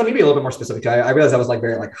 I guess let me be a little bit more specific. I realized I was like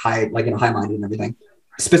very like high, like high-minded and everything.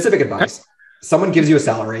 Specific advice. Someone gives you a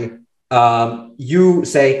salary. You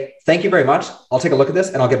say, thank you very much. I'll take a look at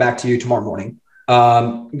this and I'll get back to you tomorrow morning.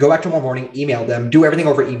 Go back tomorrow morning, email them, do everything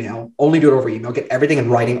over email, only do it over email, get everything in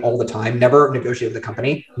writing all the time, never negotiate with the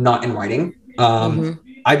company, not in writing.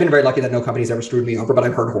 I've been very lucky that no company's ever screwed me over, but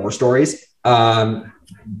I've heard horror stories. And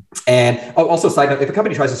also side note, if a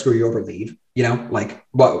company tries to screw you over, leave, you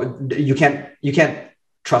can't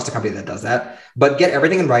trust a company that does that, but get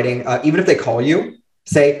everything in writing. Even if they call you,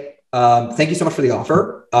 say, thank you so much for the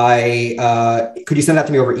offer. Could you send that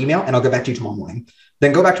to me over email and I'll get back to you tomorrow morning.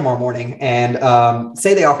 Then go back tomorrow morning and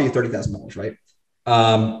say they offer you $30,000, right?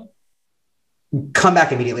 Come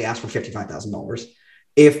back immediately, ask for $55,000.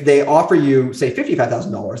 If they offer you, say,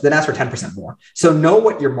 $55,000, then ask for 10% more. So know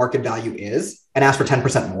what your market value is and ask for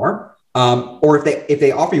 10% more. Or if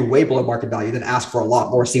they offer you way below market value, then ask for a lot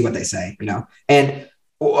more, see what they say, And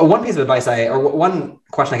one piece of advice one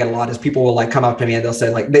question I get a lot is people will like come up to me and they'll say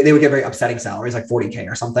like, they would get very upsetting salaries, like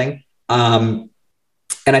 40K or something. And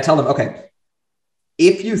I tell them, okay,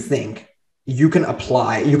 if you think you can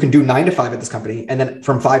apply, you can do 9 to 5 at this company, and then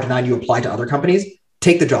from 5 to 9, you apply to other companies,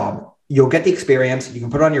 take the job. You'll get the experience. You can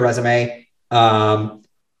put it on your resume. And,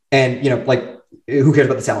 who cares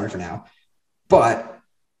about the salary for now? But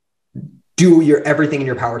do everything in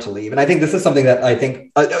your power to leave. And I think this is something that I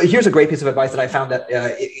think, here's a great piece of advice that I found that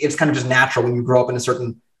it's kind of just natural when you grow up in a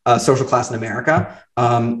certain social class in America.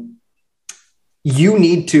 You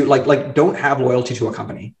need to don't have loyalty to a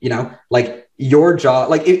company, like your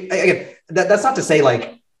job, again, that's not to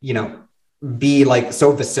say be like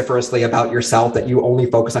so vociferously about yourself that you only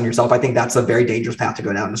focus on yourself. I think that's a very dangerous path to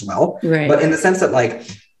go down as well. Right. But in the sense that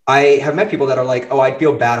I have met people that are like, oh, I'd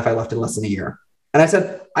feel bad if I left in less than a year. And I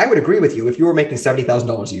said, I would agree with you if you were making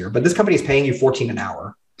 $70,000 a year, but this company is paying you $14 an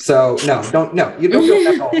hour. So you don't feel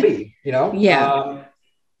bad at all, leave, Yeah.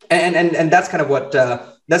 And that's kind of what,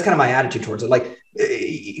 that's kind of my attitude towards it.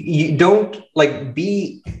 You don't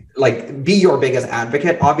be your biggest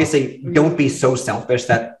advocate. Obviously don't be so selfish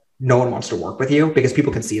that no one wants to work with you, because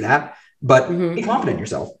people can see that, but be confident in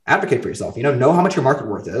yourself, advocate for yourself, know how much your market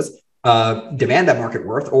worth is, demand that market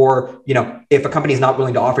worth, or, if a company is not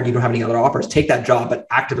willing to offer, you don't have any other offers, take that job, but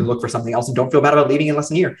actively look for something else and don't feel bad about leaving in less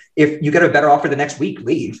than a year. If you get a better offer the next week,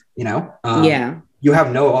 leave, you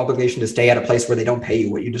have no obligation to stay at a place where they don't pay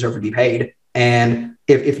you what you deserve to be paid. And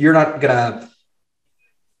if you're not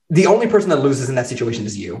the only person that loses in that situation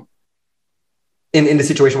is you. In the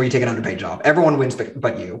situation where you take an underpaid job, everyone wins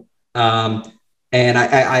but you. And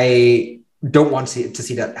I don't want to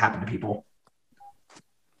see that happen to people.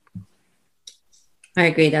 I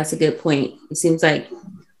agree. That's a good point. It seems like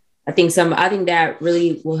I think that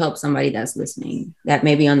really will help somebody that's listening that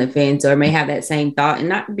may be on the fence or may have that same thought, and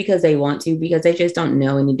not because they want to, because they just don't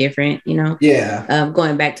know any different, you know? Yeah.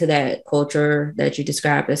 Going back to that culture that you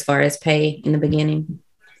described as far as pay in the beginning.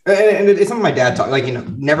 And it's something my dad taught, like, you know,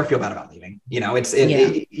 never feel bad about leaving. You know,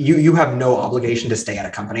 you have no obligation to stay at a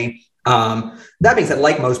company. That being said,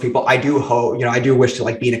 like most people, I do hope, you know, I do wish to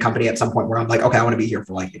like be in a company at some point where I'm like, okay, I want to be here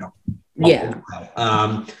for like, you know,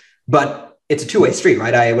 but it's a two-way street,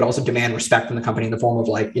 right? I would also demand respect from the company in the form of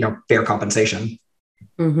like, you know, fair compensation.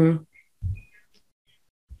 Mm-hmm.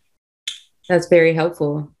 That's very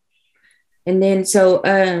helpful. And then, so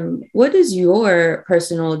what does your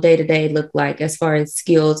personal day-to-day look like as far as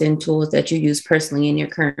skills and tools that you use personally in your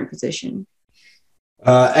current position?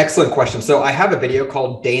 Excellent question. So I have a video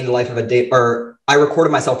called Day in the Life of a Day, or I recorded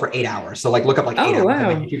myself for 8 hours. So like look up like 8 hours on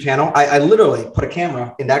my YouTube channel. I literally put a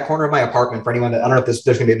camera in that corner of my apartment. For anyone that, I don't know if there's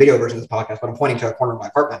going to be a video version of this podcast, but I'm pointing to a corner of my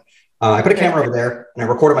apartment. I put a camera over there and I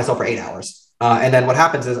recorded myself for 8 hours. And then what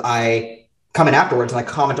happens is I come in afterwards and I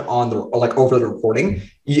comment on the, like over the recording.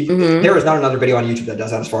 There is not another video on YouTube that does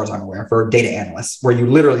that as far as I'm aware for data analysts, where you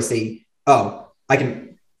literally see, and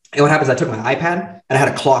what happens is I took my iPad and I had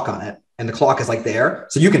a clock on it. And the clock is like there.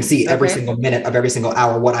 So you can see every single minute of every single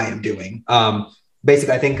hour what I am doing.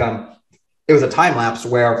 Basically, I think it was a time lapse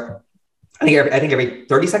where I think every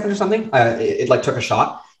 30 seconds or something, it like took a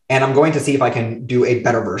shot. And I'm going to see if I can do a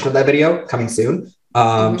better version of that video coming soon.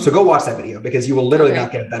 So go watch that video, because you will literally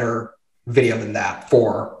not get a better video than that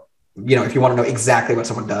for, you know, if you want to know exactly what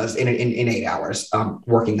someone does in 8 hours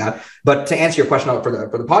working that. But to answer your question for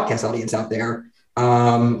the podcast audience out there,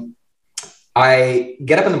 I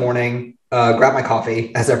get up in the morning, grab my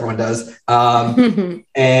coffee, as everyone does, and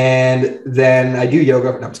then I do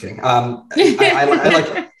yoga. No, I'm just kidding. I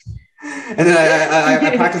like, and then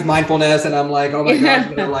I practice mindfulness, and I'm like, oh my gosh,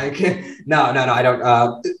 you know, like, no, I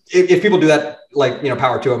don't. If people do that, like, you know,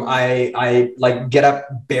 power to them. I like get up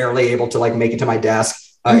barely able to like make it to my desk.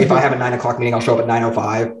 If I have a 9 o'clock meeting, I'll show up at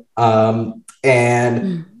 9:05,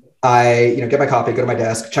 and I, you know, get my coffee, go to my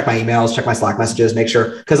desk, check my emails, check my Slack messages, make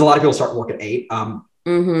sure, because a lot of people start work at 8. I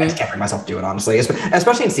just can't bring myself to do it, honestly,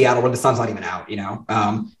 especially in Seattle where the sun's not even out, you know.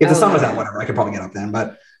 If the sun was out, whatever, I could probably get up then.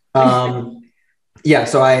 But yeah,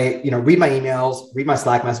 so I, you know, read my emails, read my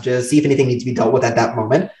Slack messages, see if anything needs to be dealt with at that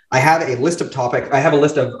moment. I have a list of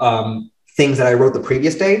things that I wrote the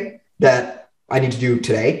previous day that I need to do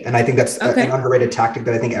today. And I think that's an underrated tactic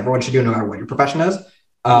that I think everyone should do no matter what your profession is.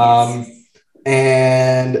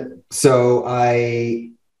 And so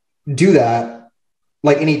I do that,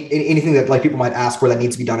 like anything that like people might ask where that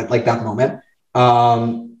needs to be done at like that moment.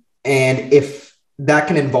 And if that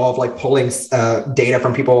can involve like pulling data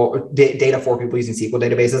from people, data for people using SQL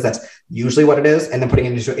databases, that's usually what it is. And then putting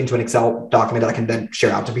it into an Excel document that I can then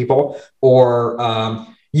share out to people. Or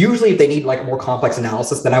usually if they need like a more complex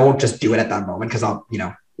analysis, then I won't just do it at that moment, because I'll, you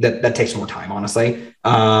know, that takes more time, honestly.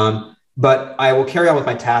 But I will carry on with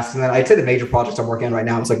my tasks. And then I'd say the major projects I'm working on right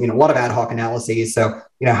now, it's like, you know, a lot of ad hoc analyses. So,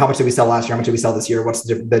 you know, how much did we sell last year? How much did we sell this year? What's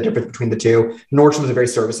the difference between the two? Nordstrom is a very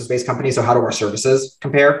services-based company. So how do our services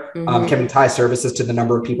compare? Can we tie services to the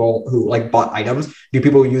number of people who like bought items? Do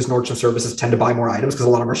people who use Nordstrom services tend to buy more items? Because a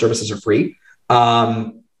lot of our services are free.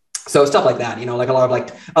 So stuff like that, you know, like a lot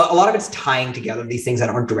of it's tying together these things that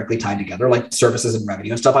aren't directly tied together, like services and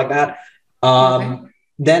revenue and stuff like that.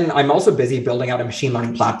 Then I'm also busy building out a machine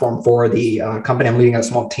learning platform for the company. I'm leading a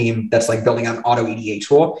small team that's like building out an auto EDA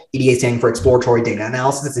tool. EDA standing for exploratory data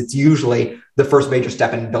analysis. It's usually the first major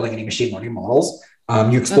step in building any machine learning models.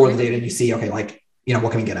 You explore the data and you see, okay, like, you know,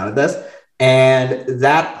 what can we get out of this? And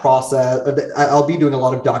that process, I'll be doing a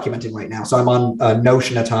lot of documenting right now. So I'm on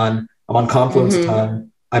Notion a ton. I'm on Confluence a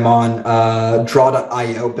ton. I'm on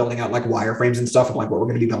draw.io building out like wireframes and stuff of like what we're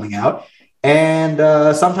going to be building out. And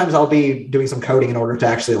sometimes I'll be doing some coding in order to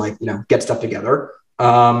actually like, you know, get stuff together.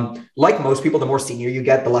 Like most people, the more senior you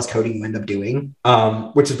get, the less coding you end up doing,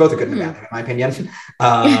 which is both a good and a bad thing, in my opinion.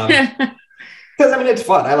 Because I mean, it's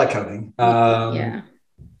fun. I like coding.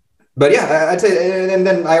 But yeah, I'd say, and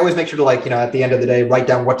then I always make sure to like, you know, at the end of the day, write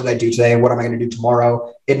down what did I do today and what am I going to do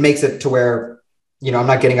tomorrow. It makes it to where, you know, I'm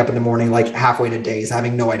not getting up in the morning, like halfway in a daze,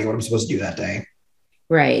 having no idea what I'm supposed to do that day.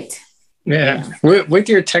 Right. Yeah. With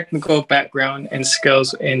your technical background and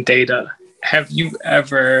skills in data, have you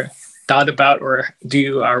ever thought about, or do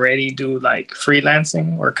you already do like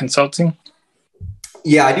freelancing or consulting?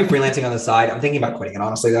 Yeah, I do freelancing on the side. I'm thinking about quitting it,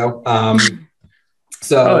 honestly, though.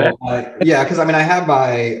 Yeah, because I mean, I have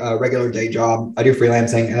my regular day job. I do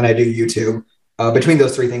freelancing and then I do YouTube. Between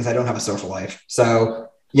those three things, I don't have a social life. So,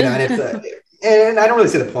 you know, and and I don't really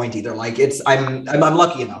see the point either. Like I'm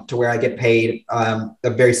lucky enough to where I get paid a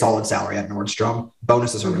very solid salary at Nordstrom.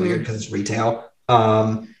 Bonuses are really good because it's retail.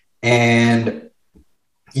 And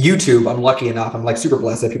YouTube, I'm lucky enough. I'm like super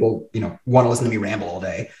blessed that people, want to listen to me ramble all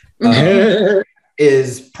day.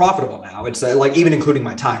 Is profitable now. It's like even including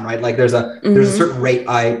my time, right? Like there's a certain rate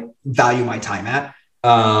I value my time at,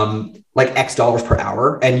 like X dollars per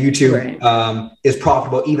hour, and YouTube is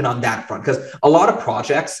profitable even on that front, because a lot of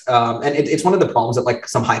projects, and it's one of the problems that like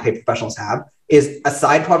some high paid professionals have, is a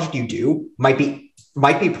side project you do might be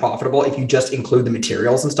profitable if you just include the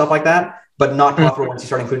materials and stuff like that, but not profitable once you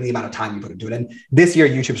start including the amount of time you put into it. And this year,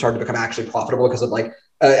 YouTube started to become actually profitable because of like,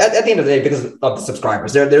 at the end of the day, because of the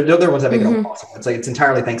subscribers. They're the ones that make it all possible. It's like, it's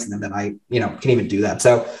entirely thanks to them that I, can even do that.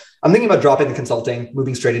 So I'm thinking about dropping the consulting,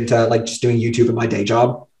 moving straight into like just doing YouTube in my day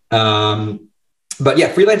job. But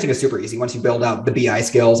yeah, freelancing is super easy once you build out the BI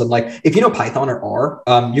skills. And like, if you know Python or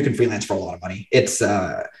R, you can freelance for a lot of money. It's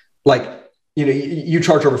like, you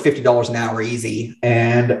charge over $50 an hour easy,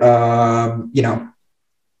 and,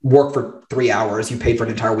 work for 3 hours. You paid for an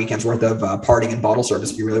entire weekend's worth of partying and bottle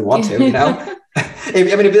service if you really want to, if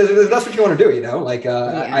that's what you want to do, like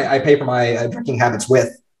I pay for my drinking habits with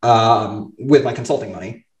my consulting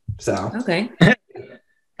money. So okay,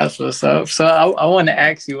 that's what's up. So I want to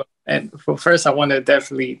ask you, and first I want to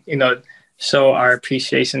definitely show our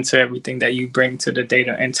appreciation to everything that you bring to the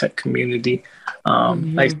data and tech community.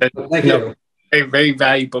 Like I said, thank you. Very, very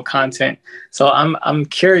valuable content. So I'm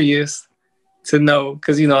curious to know,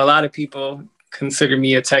 because a lot of people consider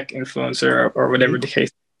me a tech influencer or whatever the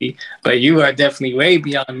case may be, but you are definitely way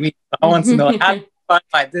beyond me. I want to know how to find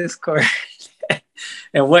my Discord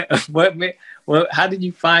and how did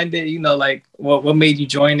you find it? Like what made you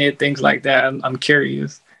join it? Things like that. I'm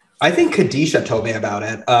curious. I think Khadisha told me about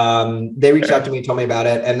it. They reached out to me, told me about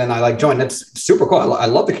it, and then I joined. It's super cool. I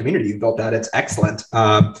love the community you built that. It's excellent.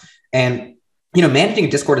 And managing a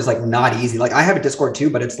Discord is like not easy. Like I have a Discord too,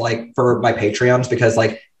 but it's like for my Patreons, because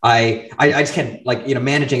like I just can't, like,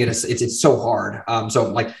 managing it is, it's so hard.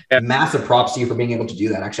 So like massive props to you for being able to do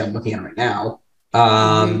that. Actually, I'm looking at it right now.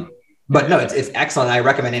 But no, it's excellent. I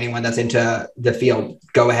recommend anyone that's into the field,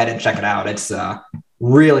 go ahead and check it out. It's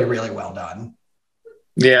really, really well done.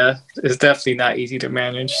 Yeah, it's definitely not easy to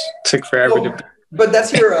manage. Took forever to. But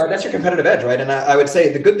that's your competitive edge, right? And I would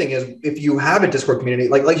say the good thing is, if you have a Discord community,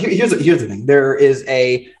 like here's the thing: there is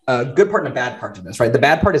a good part and a bad part to this, right? The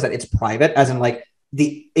bad part is that it's private, as in like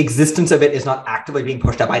the existence of it is not actively being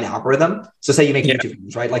pushed out by an algorithm. So say you make YouTube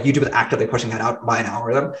videos, right? Like YouTube is actively pushing that out by an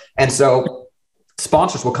algorithm, and so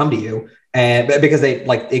sponsors will come to you, and because they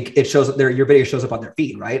like it shows up your video shows up on their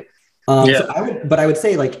feed, right? So I would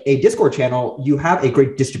say, like, a Discord channel, you have a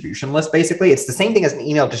great distribution list. Basically, it's the same thing as an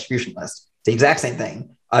email distribution list. It's the exact same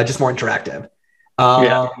thing, just more interactive.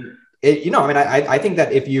 I think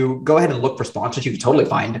that if you go ahead and look for sponsors, you can totally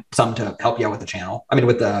find some to help you out with the channel. I mean,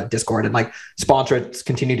 with the Discord, and like sponsor its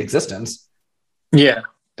continued existence. Yeah,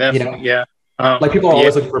 definitely. Like people are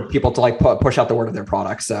always looking for people to like push out the word of their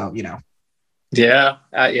products. So Yeah.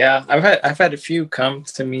 I've had a few come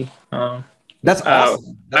to me. That's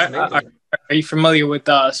awesome. Are you familiar with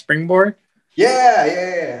Springboard?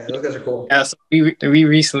 Yeah. Those guys are cool. Yeah, so we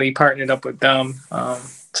recently partnered up with them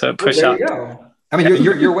to push out. You go. I mean,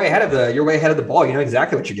 you're way ahead of the ball. You know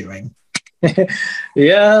exactly what you're doing.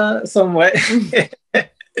 Yeah, somewhat.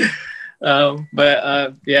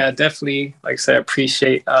 Definitely, like I said,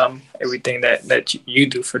 appreciate everything that you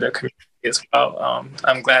do for the community as well.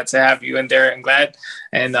 I'm glad to have you in there, and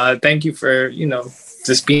thank you for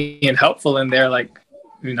just being helpful in there, like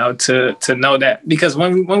to know that, because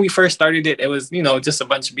when we first started it was just a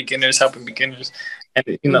bunch of beginners helping beginners,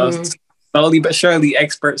 and slowly but surely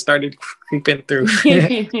experts started creeping through. So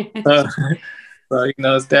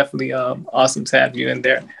it's definitely awesome to have you in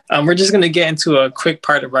there. We're just going to get into a quick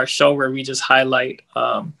part of our show where we just highlight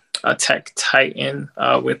a tech titan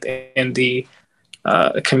within the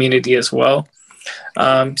community as well.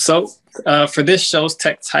 For this show's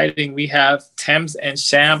Tech Titan, we have Thames and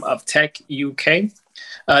Sham of Tech UK.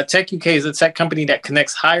 Tech UK is a tech company that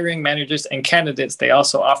connects hiring managers and candidates. They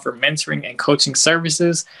also offer mentoring and coaching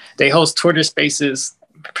services. They host Twitter Spaces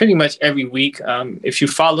pretty much every week. If you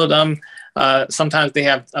follow them, sometimes they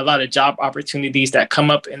have a lot of job opportunities that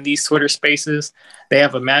come up in these Twitter Spaces. They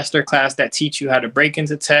have a master class that teach you how to break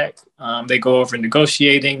into tech. They go over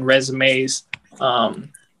negotiating, resumes. I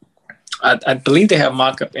believe they have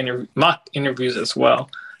mock interviews as well.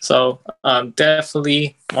 So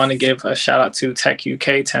definitely want to give a shout out to Tech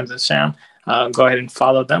UK, Thames and Sham. Go ahead and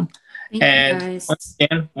follow them. Once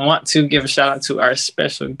again, want to give a shout out to our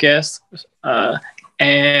special guest.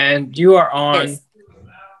 And you are on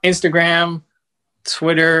Instagram,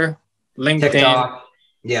 Twitter, LinkedIn, TikTok.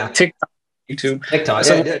 Yeah. TikTok, YouTube. TikTok.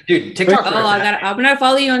 So, yeah, dude, TikTok. I'm gonna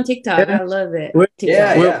follow you on TikTok. I love it.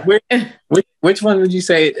 Which one would you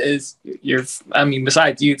say is your? I mean,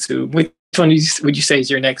 besides YouTube, which one would you say is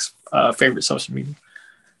your next favorite social media?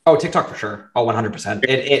 Oh, TikTok for sure. Oh, 100%.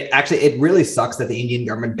 It really sucks that the Indian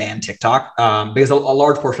government banned TikTok because a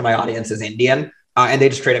large portion of my audience is Indian and they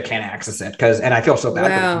just straight up can't access it and I feel so bad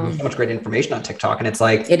because there's so much great information on TikTok and it's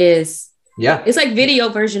like it is. Yeah. It's like video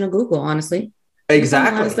version of Google, honestly.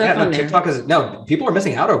 Exactly. Yeah, no, TikTok people are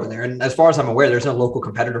missing out over there. And as far as I'm aware, there's no local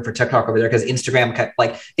competitor for TikTok over there because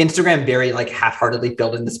Instagram very like half-heartedly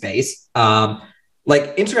filled in the space.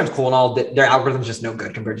 Like Instagram's cool and all, their algorithm's just no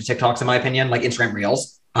good compared to TikTok's in my opinion, like Instagram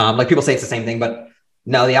Reels. Like people say it's the same thing, but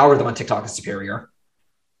no, the algorithm on TikTok is superior.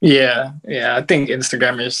 Yeah. I think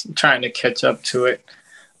Instagram is trying to catch up to it,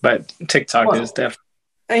 but TikTok is definitely.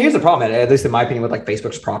 And here's the problem, at least in my opinion, with like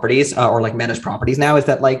Facebook's properties or like Meta's properties now, is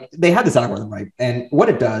that like they have this algorithm, right? And what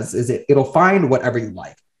it does is it'll find whatever you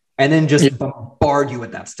like and then just bombard you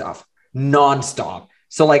with that stuff nonstop.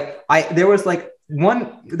 So like there was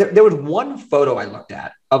one photo I looked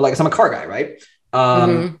at of like, so I'm a car guy, right?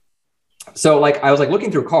 So like I was like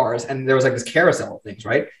looking through cars and there was like this carousel of things,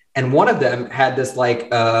 right? And one of them had this like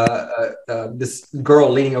this girl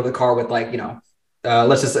leaning over the car with like, you know,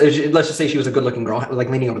 let's just say she was a good looking girl, like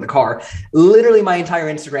leaning over the car. Literally my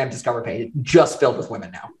entire Instagram discover page just filled with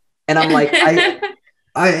women now. And I'm like,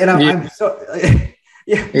 I'm so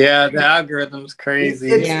the algorithm's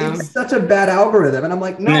crazy. It's such a bad algorithm. And I'm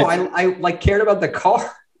like, no, I like cared about the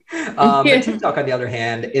car. But TikTok, on the other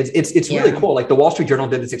hand, it's really cool. Like the Wall Street Journal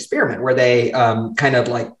did this experiment where they kind of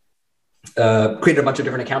like created a bunch of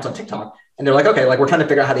different accounts on TikTok, and they're like, okay, like we're trying to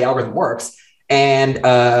figure out how the algorithm works. And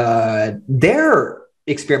their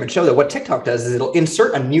experiment showed that what TikTok does is it'll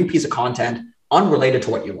insert a new piece of content unrelated to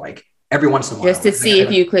what you like every once in a while, just to see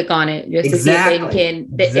if you click on it, just to see if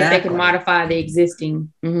they can modify the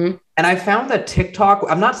existing. Mm-hmm. And I found that TikTok,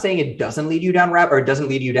 I'm not saying it doesn't lead you down or it doesn't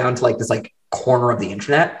lead you down to like this like corner of the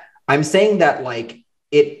internet. I'm saying that like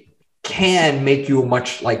it can make you a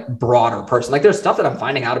much like broader person. Like there's stuff that I'm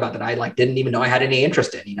finding out about that I like didn't even know I had any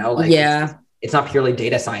interest in, you know, like it's not purely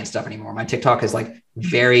data science stuff anymore. My TikTok is like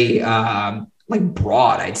very like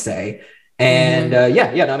broad, I'd say. And no,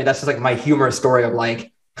 I mean, that's just like my humorous story of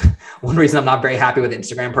like one reason I'm not very happy with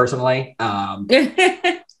Instagram personally.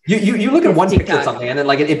 You look at one picture of something and then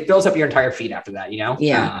like it fills up your entire feed after that, you know?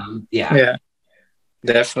 Yeah,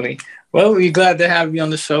 definitely. Well, we're glad to have you on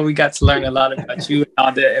the show. We got to learn a lot about you,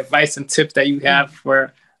 all the advice and tips that you have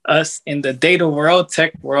for us in the data world,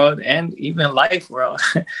 tech world, and even life world.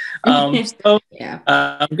 I'm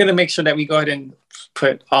going to make sure that we go ahead and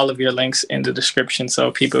put all of your links in the description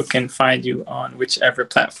so people can find you on whichever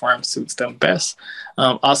platform suits them best.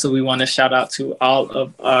 Also, we want to shout out to all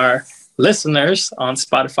of our listeners on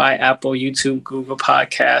Spotify, Apple, YouTube, Google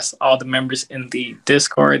Podcasts, all the members in the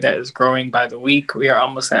Discord that is growing by the week. We are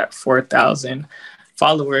almost at 4,000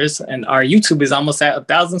 followers and our YouTube is almost at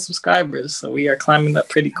 1,000 subscribers. So we are climbing up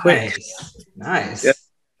pretty quick. Nice. Yeah,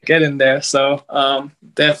 get in there. So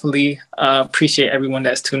definitely appreciate everyone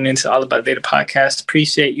that's tuning into All About Data Podcast.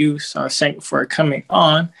 Appreciate you, Shashank, for coming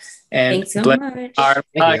on and thanks so much. Our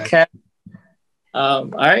podcast. All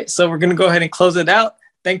right. So we're going to go ahead and close it out.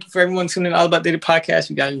 Thank you for everyone tuning in All About Data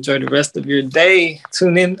Podcast. You guys enjoy the rest of your day.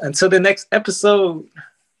 Tune in until the next episode.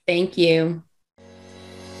 Thank you.